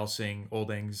where they all sing Old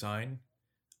Lang Syne.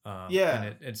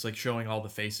 And it's like showing all the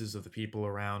faces of the people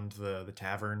around the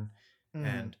tavern,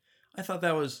 and I thought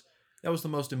that was the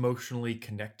most emotionally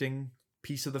connecting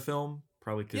piece of the film,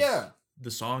 probably because the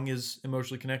song is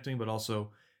emotionally connecting, but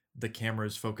also the camera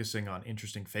is focusing on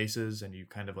interesting faces, and you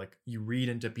kind of like, you read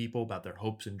into people about their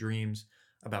hopes and dreams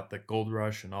about the gold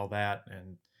rush and all that,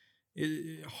 and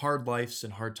hard lives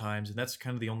and hard times. And that's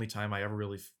kind of the only time I ever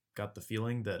really got the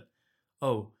feeling that,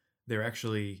 oh, they're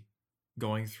actually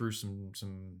going through some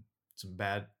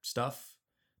bad stuff.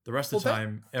 The rest of the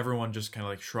time, everyone just kind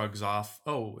of like shrugs off,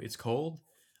 oh, it's cold.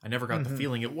 I never got the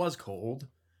feeling it was cold.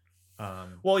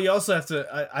 Well, you also have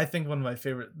to, I think one of my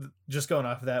favorite, just going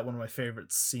off of that, one of my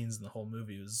favorite scenes in the whole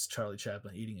movie was Charlie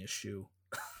Chaplin eating his shoe.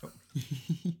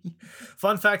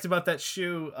 Fun fact about that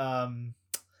shoe,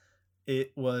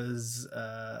 it was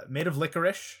made of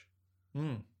licorice.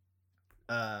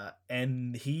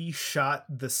 And he shot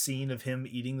the scene of him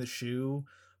eating the shoe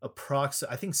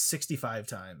I think 65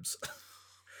 times.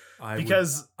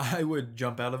 I would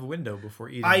jump out of a window before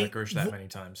eating licorice that many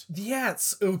times. Yeah,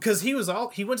 because he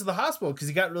went to the hospital because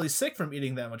he got really sick from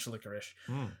eating that much licorice.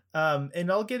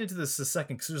 And I'll get into this in a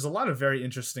second, because there's a lot of very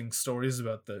interesting stories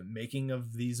about the making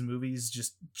of these movies,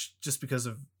 just because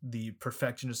of the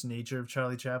perfectionist nature of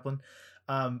Charlie Chaplin.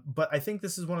 But I think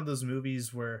this is one of those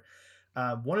movies where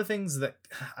one of the things that,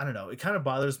 I don't know, it kind of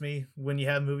bothers me when you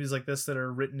have movies like this that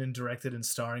are written and directed and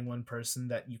starring one person,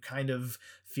 that you kind of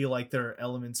feel like there are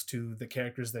elements to the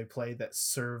characters they play that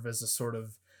serve as a sort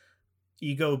of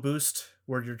ego boost,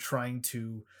 where you're trying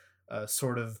to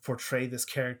sort of portray this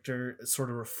character, sort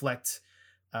of reflect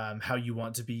how you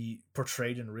want to be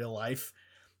portrayed in real life.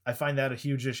 I find that a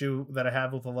huge issue that I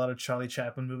have with a lot of Charlie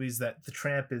Chaplin movies, that the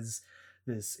tramp is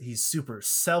he's super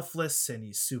selfless and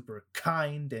he's super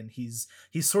kind, and he's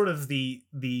sort of the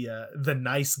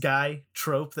nice guy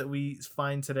trope that we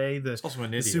find today. He's also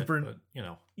an idiot, but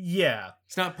yeah,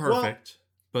 it's not perfect.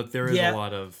 but there is Yeah. a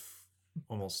lot of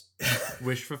almost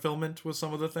wish fulfillment with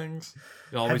some of the things.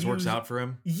 It always works out for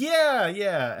him.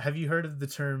 Yeah. Have you heard of the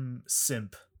term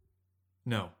simp?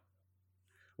 No.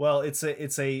 Well, it's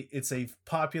a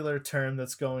popular term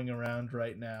that's going around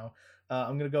right now.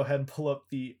 I'm gonna go ahead and pull up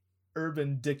the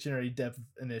Urban Dictionary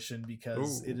definition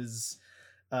because it is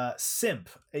simp.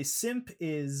 A simp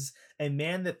is a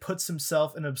man that puts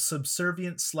himself in a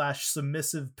subservient /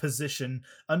 submissive position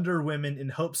under women in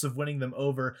hopes of winning them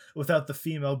over without the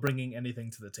female bringing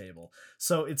anything to the table.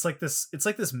 So it's like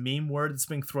this meme word that's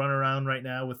being thrown around right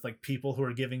now with like people who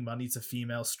are giving money to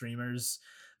female streamers.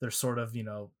 They're sort of,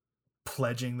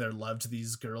 pledging their love to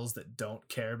these girls that don't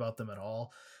care about them at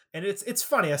all. And it's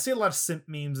funny. I see a lot of simp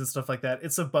memes and stuff like that.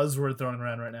 It's a buzzword thrown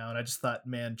around right now, and I just thought,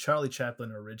 man, Charlie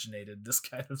Chaplin originated this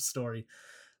kind of story.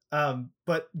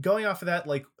 But going off of that,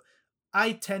 like,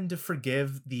 I tend to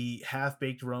forgive the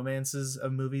half-baked romances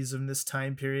of movies in this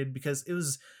time period because it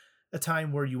was a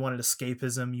time where you wanted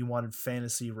escapism, you wanted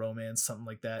fantasy romance, something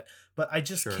like that. But I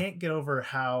just can't get over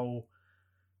how,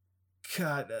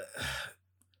 God.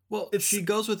 Well, she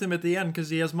goes with him at the end because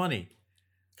he has money.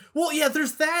 Well, yeah,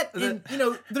 there's that, and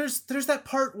there's that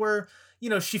part where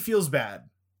she feels bad.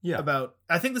 Yeah. About,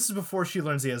 I think this is before she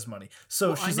learns he has money.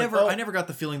 So she's I never got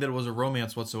the feeling that it was a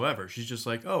romance whatsoever. She's just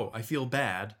like, oh, I feel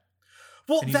bad.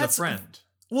 Well, and he's a friend.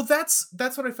 Well, that's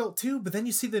what I felt too. But then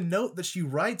you see the note that she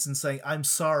writes and saying, "I'm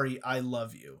sorry, I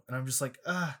love you," and I'm just like,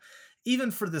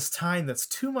 even for this time, that's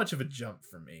too much of a jump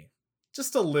for me,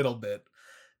 just a little bit.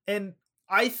 And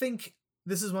I think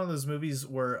this is one of those movies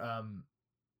where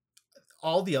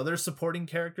all the other supporting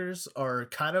characters are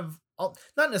kind of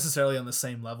not necessarily on the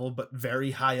same level, but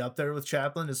very high up there with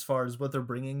Chaplin as far as what they're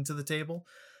bringing to the table.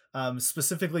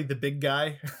 Specifically, the big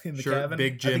guy in the cabin,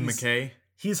 Big Jim McKay.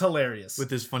 He's hilarious with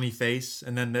his funny face,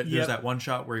 and then there's that one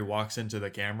shot where he walks into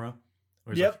the camera.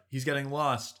 Where he's like, he's getting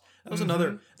lost. That was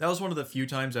That was one of the few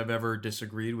times I've ever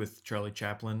disagreed with Charlie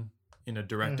Chaplin in a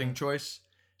directing choice.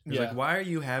 It's like, why are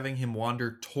you having him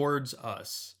wander towards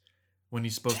us when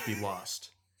he's supposed to be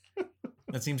lost?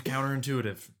 That seems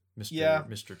counterintuitive,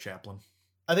 Mr. Chaplin.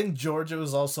 I think Georgia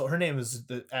was also,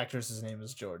 the actress's name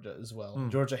is Georgia as well.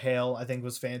 Georgia Hale, I think,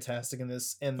 was fantastic in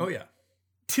this. And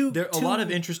there are a lot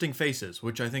of interesting faces,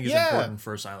 which I think is important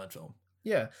for a silent film.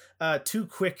 Yeah. Two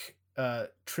quick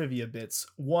trivia bits.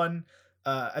 One,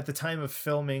 at the time of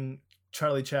filming,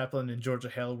 Charlie Chaplin and Georgia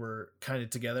Hale were kind of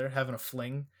together, having a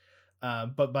fling.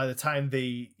 But by the time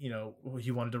he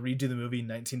wanted to redo the movie in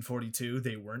 1942,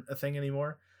 they weren't a thing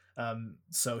anymore.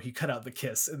 So he cut out the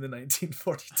kiss in the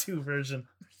 1942 version.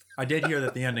 I did hear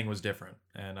that the ending was different,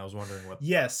 and I was wondering what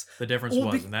the difference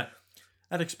was, and that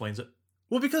explains it.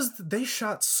 Well, because they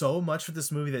shot so much for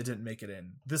this movie that didn't make it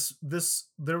in.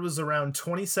 There was around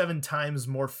 27 times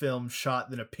more film shot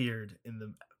than appeared in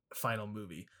the final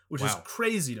movie, which is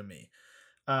crazy to me.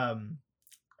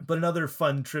 But another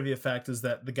fun trivia fact is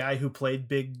that the guy who played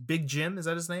Big Jim, is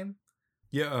that his name?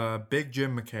 Yeah, Big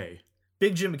Jim McKay.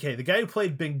 Big Jim McKay. The guy who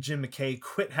played Big Jim McKay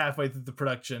quit halfway through the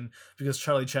production because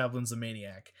Charlie Chaplin's a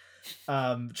maniac.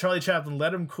 Charlie Chaplin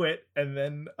let him quit, and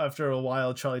then after a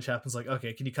while, Charlie Chaplin's like,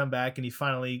 okay, can you come back? And he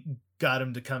finally got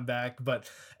him to come back. But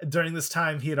during this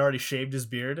time, he had already shaved his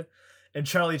beard, and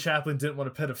Charlie Chaplin didn't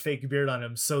want to put a fake beard on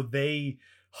him, so they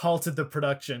halted the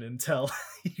production until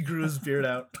he grew his beard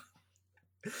out.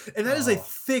 And that is a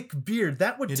thick beard.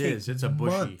 That would take it's a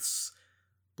months.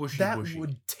 Bushy.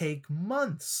 Would take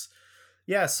months.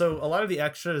 Yeah, so a lot of the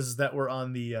extras that were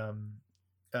on the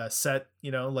set,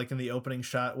 like in the opening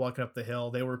shot walking up the hill,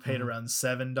 they were paid around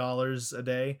 $7 a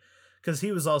day because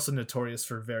he was also notorious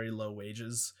for very low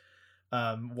wages.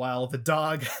 While the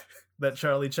dog that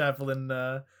Charlie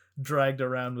Chaplin dragged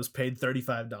around was paid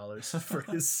 $35 for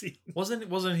his scene.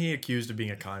 Wasn't he accused of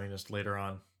being a communist later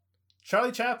on?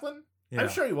 Charlie Chaplin? Yeah. I'm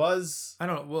sure he was. I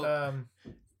don't know. Well,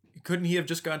 couldn't he have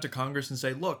just gone to Congress and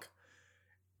say, look,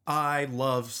 I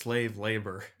love slave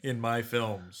labor in my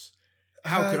films.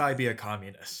 How could I be a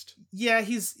communist? Yeah,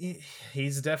 he's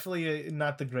definitely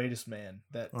not the greatest man,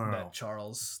 that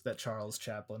Charles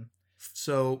Chaplin.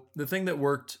 So the thing that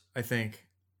worked, I think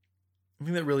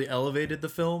that really elevated the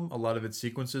film, a lot of its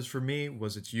sequences for me,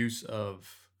 was its use of,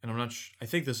 and I'm not I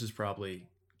think this is probably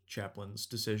Chaplin's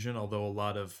decision, although a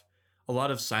lot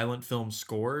of silent film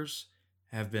scores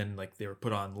have been like they were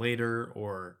put on later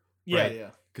or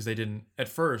because they didn't at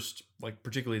first, like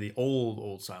particularly the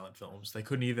old silent films, they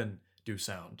couldn't even do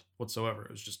sound whatsoever.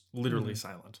 It was just literally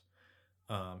silent.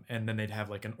 And then they'd have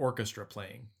like an orchestra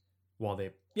playing while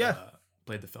they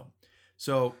played the film.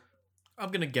 So I'm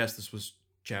gonna guess this was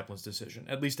Chaplin's decision,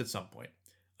 at least at some point.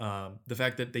 The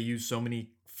fact that they use so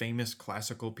many famous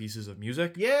classical pieces of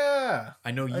music. Yeah.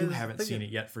 I know you haven't seen it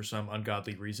yet for some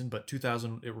ungodly reason, but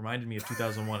it reminded me of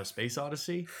 2001: A Space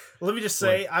Odyssey. Let me just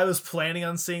say, I was planning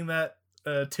on seeing that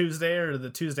Tuesday or the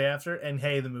Tuesday after, and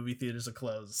hey, the movie theaters are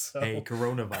closed. So. Hey,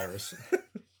 coronavirus.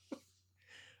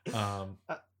 Well,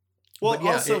 but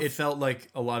yeah, also, it felt like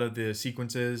a lot of the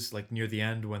sequences, like near the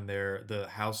end when the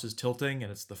house is tilting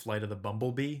and it's the flight of the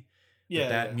bumblebee. Yeah,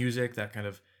 that music, that kind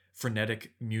of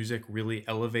frenetic music, really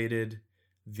elevated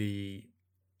the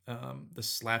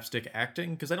slapstick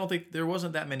acting, because I don't think there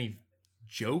wasn't that many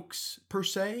jokes per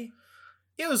se.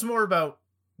 It was more about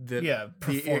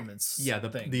performance.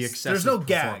 The excessive. There's no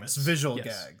gags, visual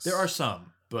gags. There are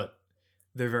some, but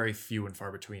they're very few and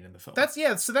far between in the film.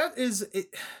 So that is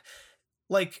it.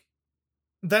 Like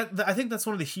that, I think that's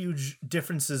one of the huge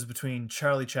differences between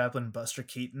Charlie Chaplin and Buster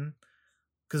Keaton.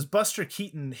 Because Buster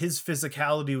Keaton, his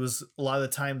physicality was a lot of the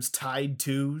times tied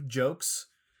to jokes.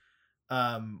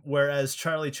 Whereas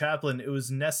Charlie Chaplin, it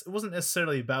wasn't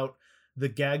necessarily about the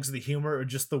gags, the humor, or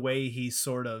just the way he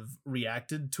sort of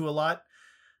reacted to a lot.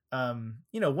 One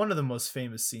of the most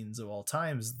famous scenes of all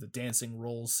time is the dancing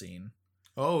rolls scene.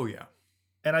 Oh, yeah.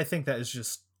 And I think that is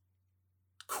just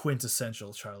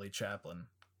quintessential Charlie Chaplin.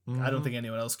 Mm-hmm. I don't think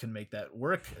anyone else can make that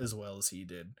work as well as he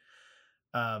did.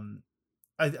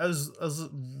 I was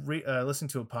listening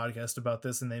to a podcast about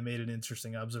this, and they made an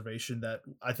interesting observation that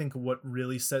I think what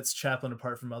really sets Chaplin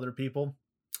apart from other people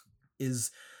is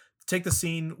take the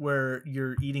scene where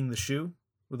they're eating the shoe.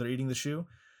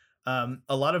 A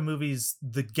lot of movies,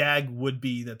 the gag would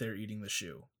be that they're eating the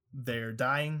shoe. They're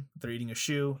dying, they're eating a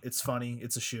shoe, it's funny,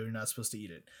 it's a shoe, you're not supposed to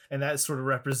eat it. And that's sort of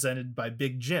represented by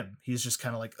Big Jim. He's just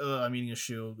kind of like, I'm eating a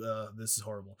shoe, this is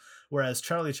horrible. Whereas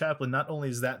Charlie Chaplin, not only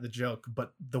is that the joke,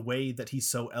 but the way that he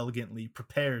so elegantly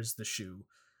prepares the shoe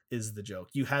is the joke.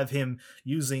 You have him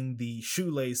using the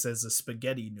shoelace as a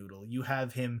spaghetti noodle. You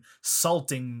have him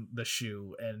salting the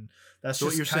shoe, and that's so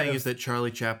just what you're saying is that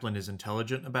Charlie Chaplin is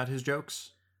intelligent about his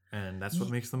jokes, and that's what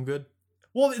makes them good?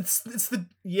 Well, to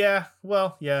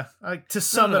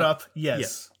sum it up,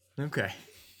 yes. Yeah. Okay.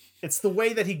 It's the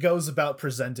way that he goes about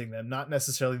presenting them, not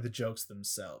necessarily the jokes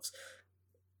themselves.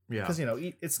 Yeah. Because,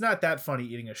 it's not that funny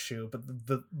eating a shoe, but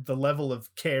the level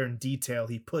of care and detail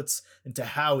he puts into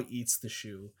how he eats the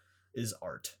shoe is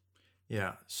art.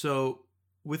 Yeah. So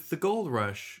with The Gold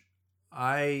Rush,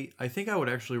 I think I would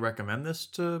actually recommend this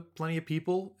to plenty of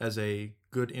people as a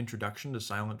good introduction to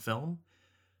silent film.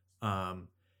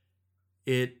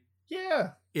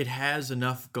 It has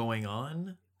enough going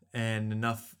on and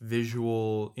enough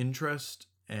visual interest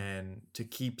and to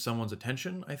keep someone's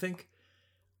attention, I think,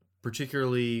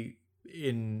 particularly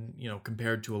in,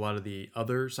 compared to a lot of the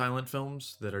other silent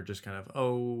films that are just kind of,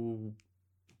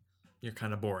 you're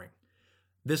kind of boring.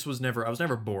 I was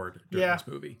never bored during this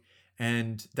movie.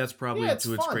 And that's probably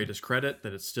to its greatest credit,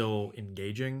 that it's still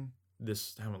engaging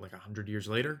this, 100 years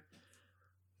later,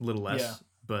 a little less,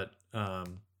 but,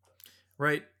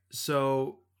 right.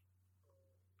 So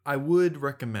I would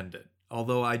recommend it,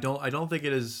 although I don't think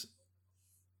it is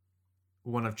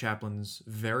one of Chaplin's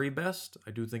very best.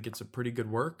 I do think it's a pretty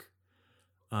good work.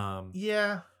 What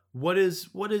are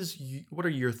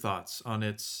your thoughts on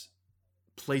its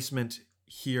placement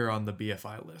here on the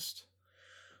BFI list?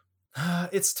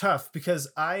 It's tough because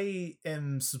I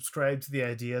am subscribed to the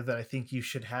idea that I think you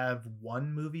should have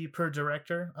one movie per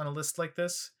director on a list like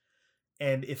this.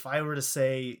 And if I were to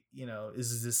say,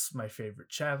 is this my favorite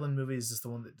Chaplin movie? Is this the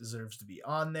one that deserves to be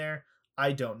on there?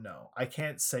 I don't know. I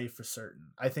can't say for certain.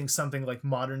 I think something like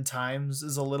Modern Times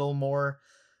is a little more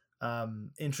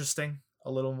interesting,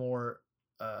 a little more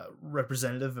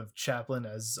representative of Chaplin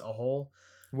as a whole.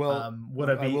 Well,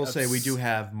 I will say we do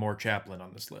have more Chaplin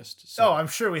on this list. So. Oh, I'm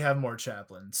sure we have more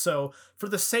Chaplin. So for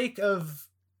the sake of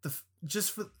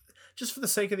just for the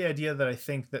sake of the idea that I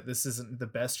think that this isn't the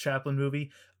best Chaplin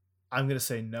movie, I'm going to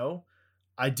say no.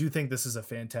 I do think this is a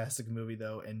fantastic movie,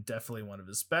 though, and definitely one of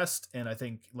his best. And I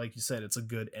think, like you said, it's a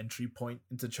good entry point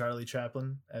into Charlie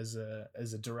Chaplin as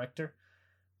a director.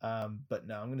 But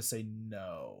no, I'm going to say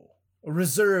no.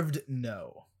 Reserved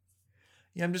no.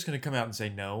 Yeah, I'm just going to come out and say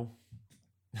no.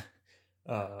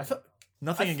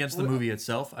 Nothing against the movie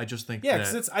itself. I just think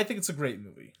because I think it's a great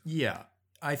movie. Yeah,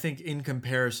 I think in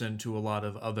comparison to a lot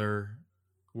of other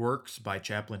works by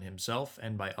Chaplin himself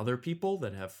and by other people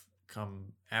that have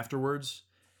come afterwards,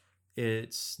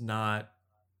 it's not.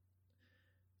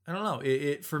 I don't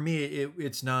know. For me,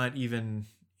 it's not even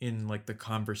in like the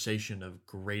conversation of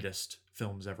greatest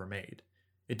films ever made.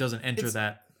 It doesn't enter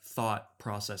that thought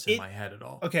process in my head at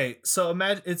all. Okay, so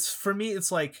imagine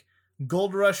it's like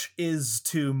Gold Rush is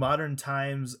to Modern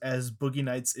Times as Boogie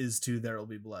Nights is to There Will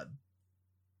Be Blood.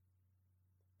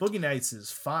 Boogie Nights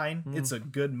is fine. Mm. It's a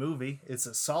good movie. It's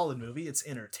a solid movie. It's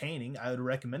entertaining. I would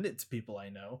recommend it to people I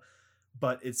know,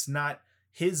 but it's not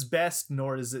his best,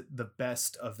 nor is it the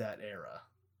best of that era.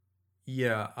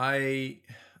 Yeah,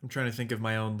 I'm trying to think of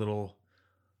my own little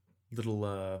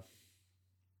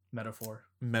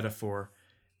Metaphor.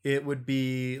 It would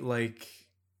be like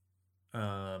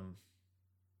um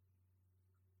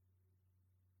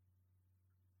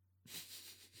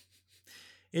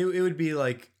it would be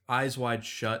like Eyes Wide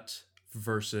Shut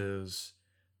versus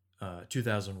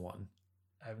 2001.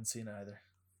 I haven't seen either.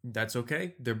 That's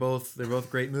okay. They're both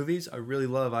great movies. I really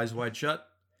love Eyes Wide Shut,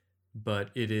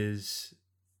 but it is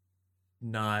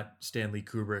not Stanley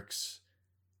Kubrick's.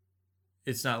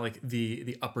 It's not like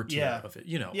the upper tier of it,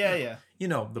 you know. Yeah. You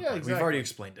know the point. Exactly. We've already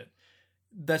explained it.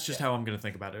 That's just how I'm going to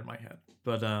think about it in my head.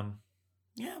 But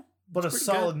yeah, but a pretty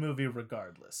solid good. movie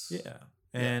regardless. Yeah.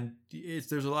 And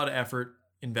there's a lot of effort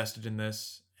invested in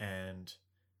this and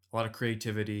a lot of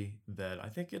creativity that I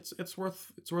think it's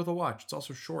worth a watch. It's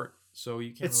also short, so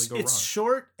you can't really go wrong. It's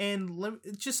short and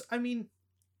just, I mean,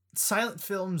 silent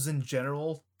films in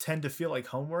general tend to feel like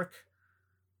homework.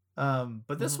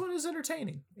 But this one is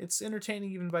entertaining. It's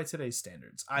entertaining even by today's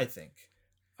standards, I think.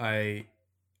 I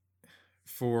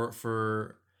don't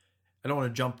want to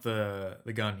jump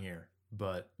the gun here,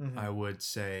 but I would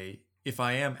say if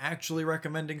I am actually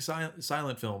recommending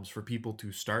silent films for people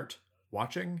to start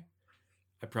watching,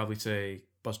 I'd probably say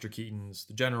Buster Keaton's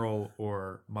The General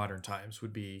or Modern Times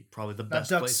would be probably the best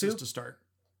places to start.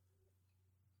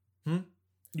 You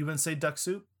wouldn't say Duck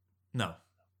Soup? No.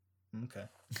 Okay.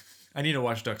 I need to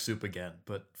watch Duck Soup again,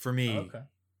 but for me,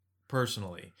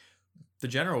 personally, The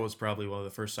General was probably one of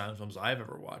the first silent films I've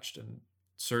ever watched, and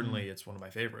certainly it's one of my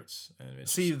favorites. And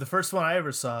see, the first one I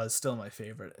ever saw is still my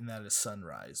favorite, and that is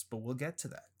Sunrise, but we'll get to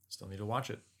that. Still need to watch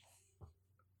it.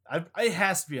 It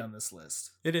has to be on this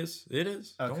list. It is. Okay.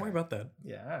 Don't worry about that.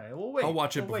 Yeah, all right. We'll wait. I'll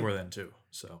watch it before then too.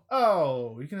 So.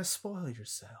 Oh, you're gonna spoil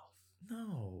yourself.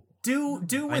 No. Do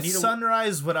with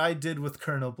Sunrise what I did with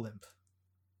Colonel Blimp.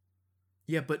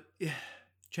 Yeah, but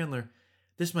Chandler,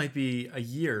 this might be a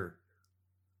year.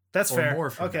 That's fair. More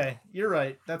from okay, now. You're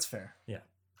right. That's fair. Yeah.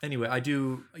 Anyway, I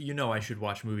do. I should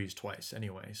watch movies twice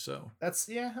anyway. So. That's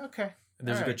okay.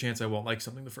 There's a good chance I won't like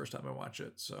something the first time I watch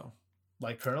it. So.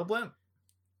 Like Colonel Blimp.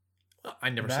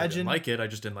 I never said I didn't like it. I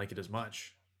just didn't like it as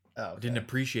much. Oh, okay. I didn't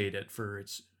appreciate it for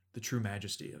the true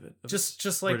majesty of it.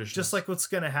 Just like what's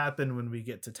gonna happen when we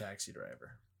get to Taxi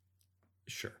Driver.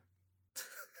 Sure.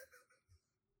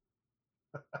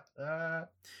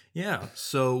 Yeah.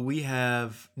 So we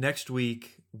have next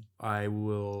week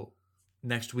from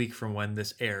when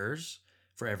this airs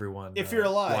for everyone. If you're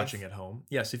alive, watching at home.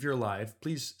 Yes, if you're alive,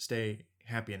 please stay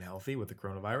happy and healthy with the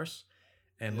coronavirus,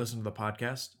 and listen to the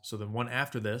podcast. So the one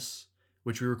after this,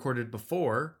 which we recorded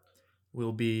before,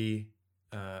 will be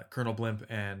Colonel Blimp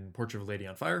and Portrait of a Lady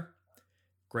on Fire.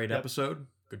 Great episode.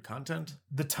 Good content.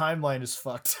 The timeline is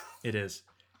fucked. It is.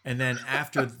 And then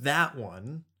after that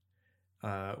one,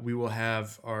 we will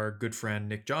have our good friend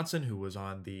Nick Johnson, who was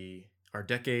on our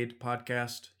Decade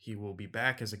podcast. He will be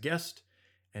back as a guest,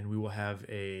 and we will have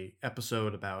a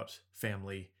episode about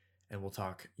family, and we'll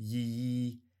talk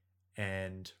Yi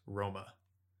and Roma.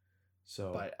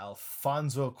 So by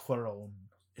Alfonso Cuarón.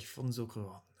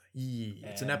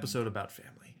 It's an episode about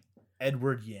family.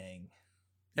 Edward Yang.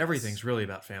 Everything's really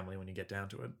about family when you get down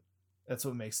to it. That's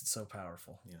what makes it so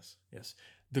powerful. Yes.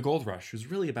 The Gold Rush was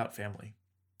really about family.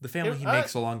 The family he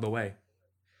makes along the way.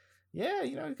 Yeah,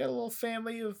 he's got a little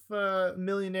family of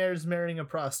millionaires marrying a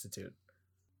prostitute.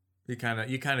 You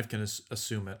kind of can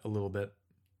assume it a little bit.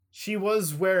 She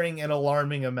was wearing an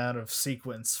alarming amount of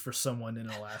sequins for someone in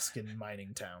an Alaskan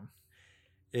mining town.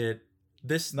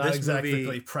 This exactly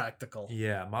movie, practical.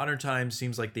 Yeah, Modern Times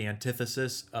seems like the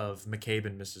antithesis of McCabe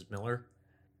and Mrs. Miller.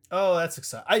 Oh, that's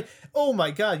exciting. Oh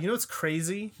my god, you know what's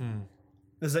crazy?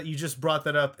 Is that you just brought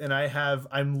that up, and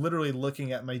I'm literally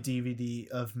looking at my DVD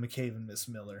of McCabe and Miss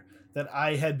Miller that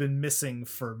I had been missing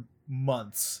for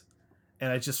months,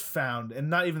 and I just found, and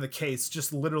not even the case,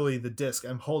 just literally the disc.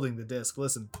 I'm holding the disc.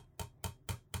 Listen,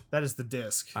 that is the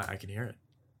disc. I can hear it.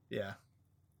 Yeah.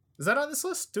 Is that on this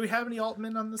list? Do we have any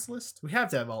Altman on this list? We have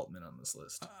to have Altman on this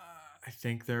list. I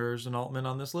think there's an Altman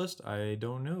on this list. I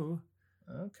don't know.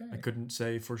 Okay. I couldn't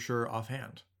say for sure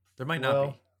offhand. There might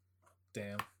not be.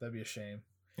 Damn, that'd be a shame.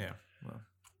 Yeah. Well,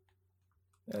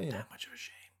 not that much of a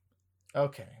shame.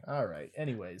 Okay. All right.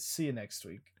 Anyways, see you next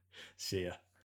week. See ya.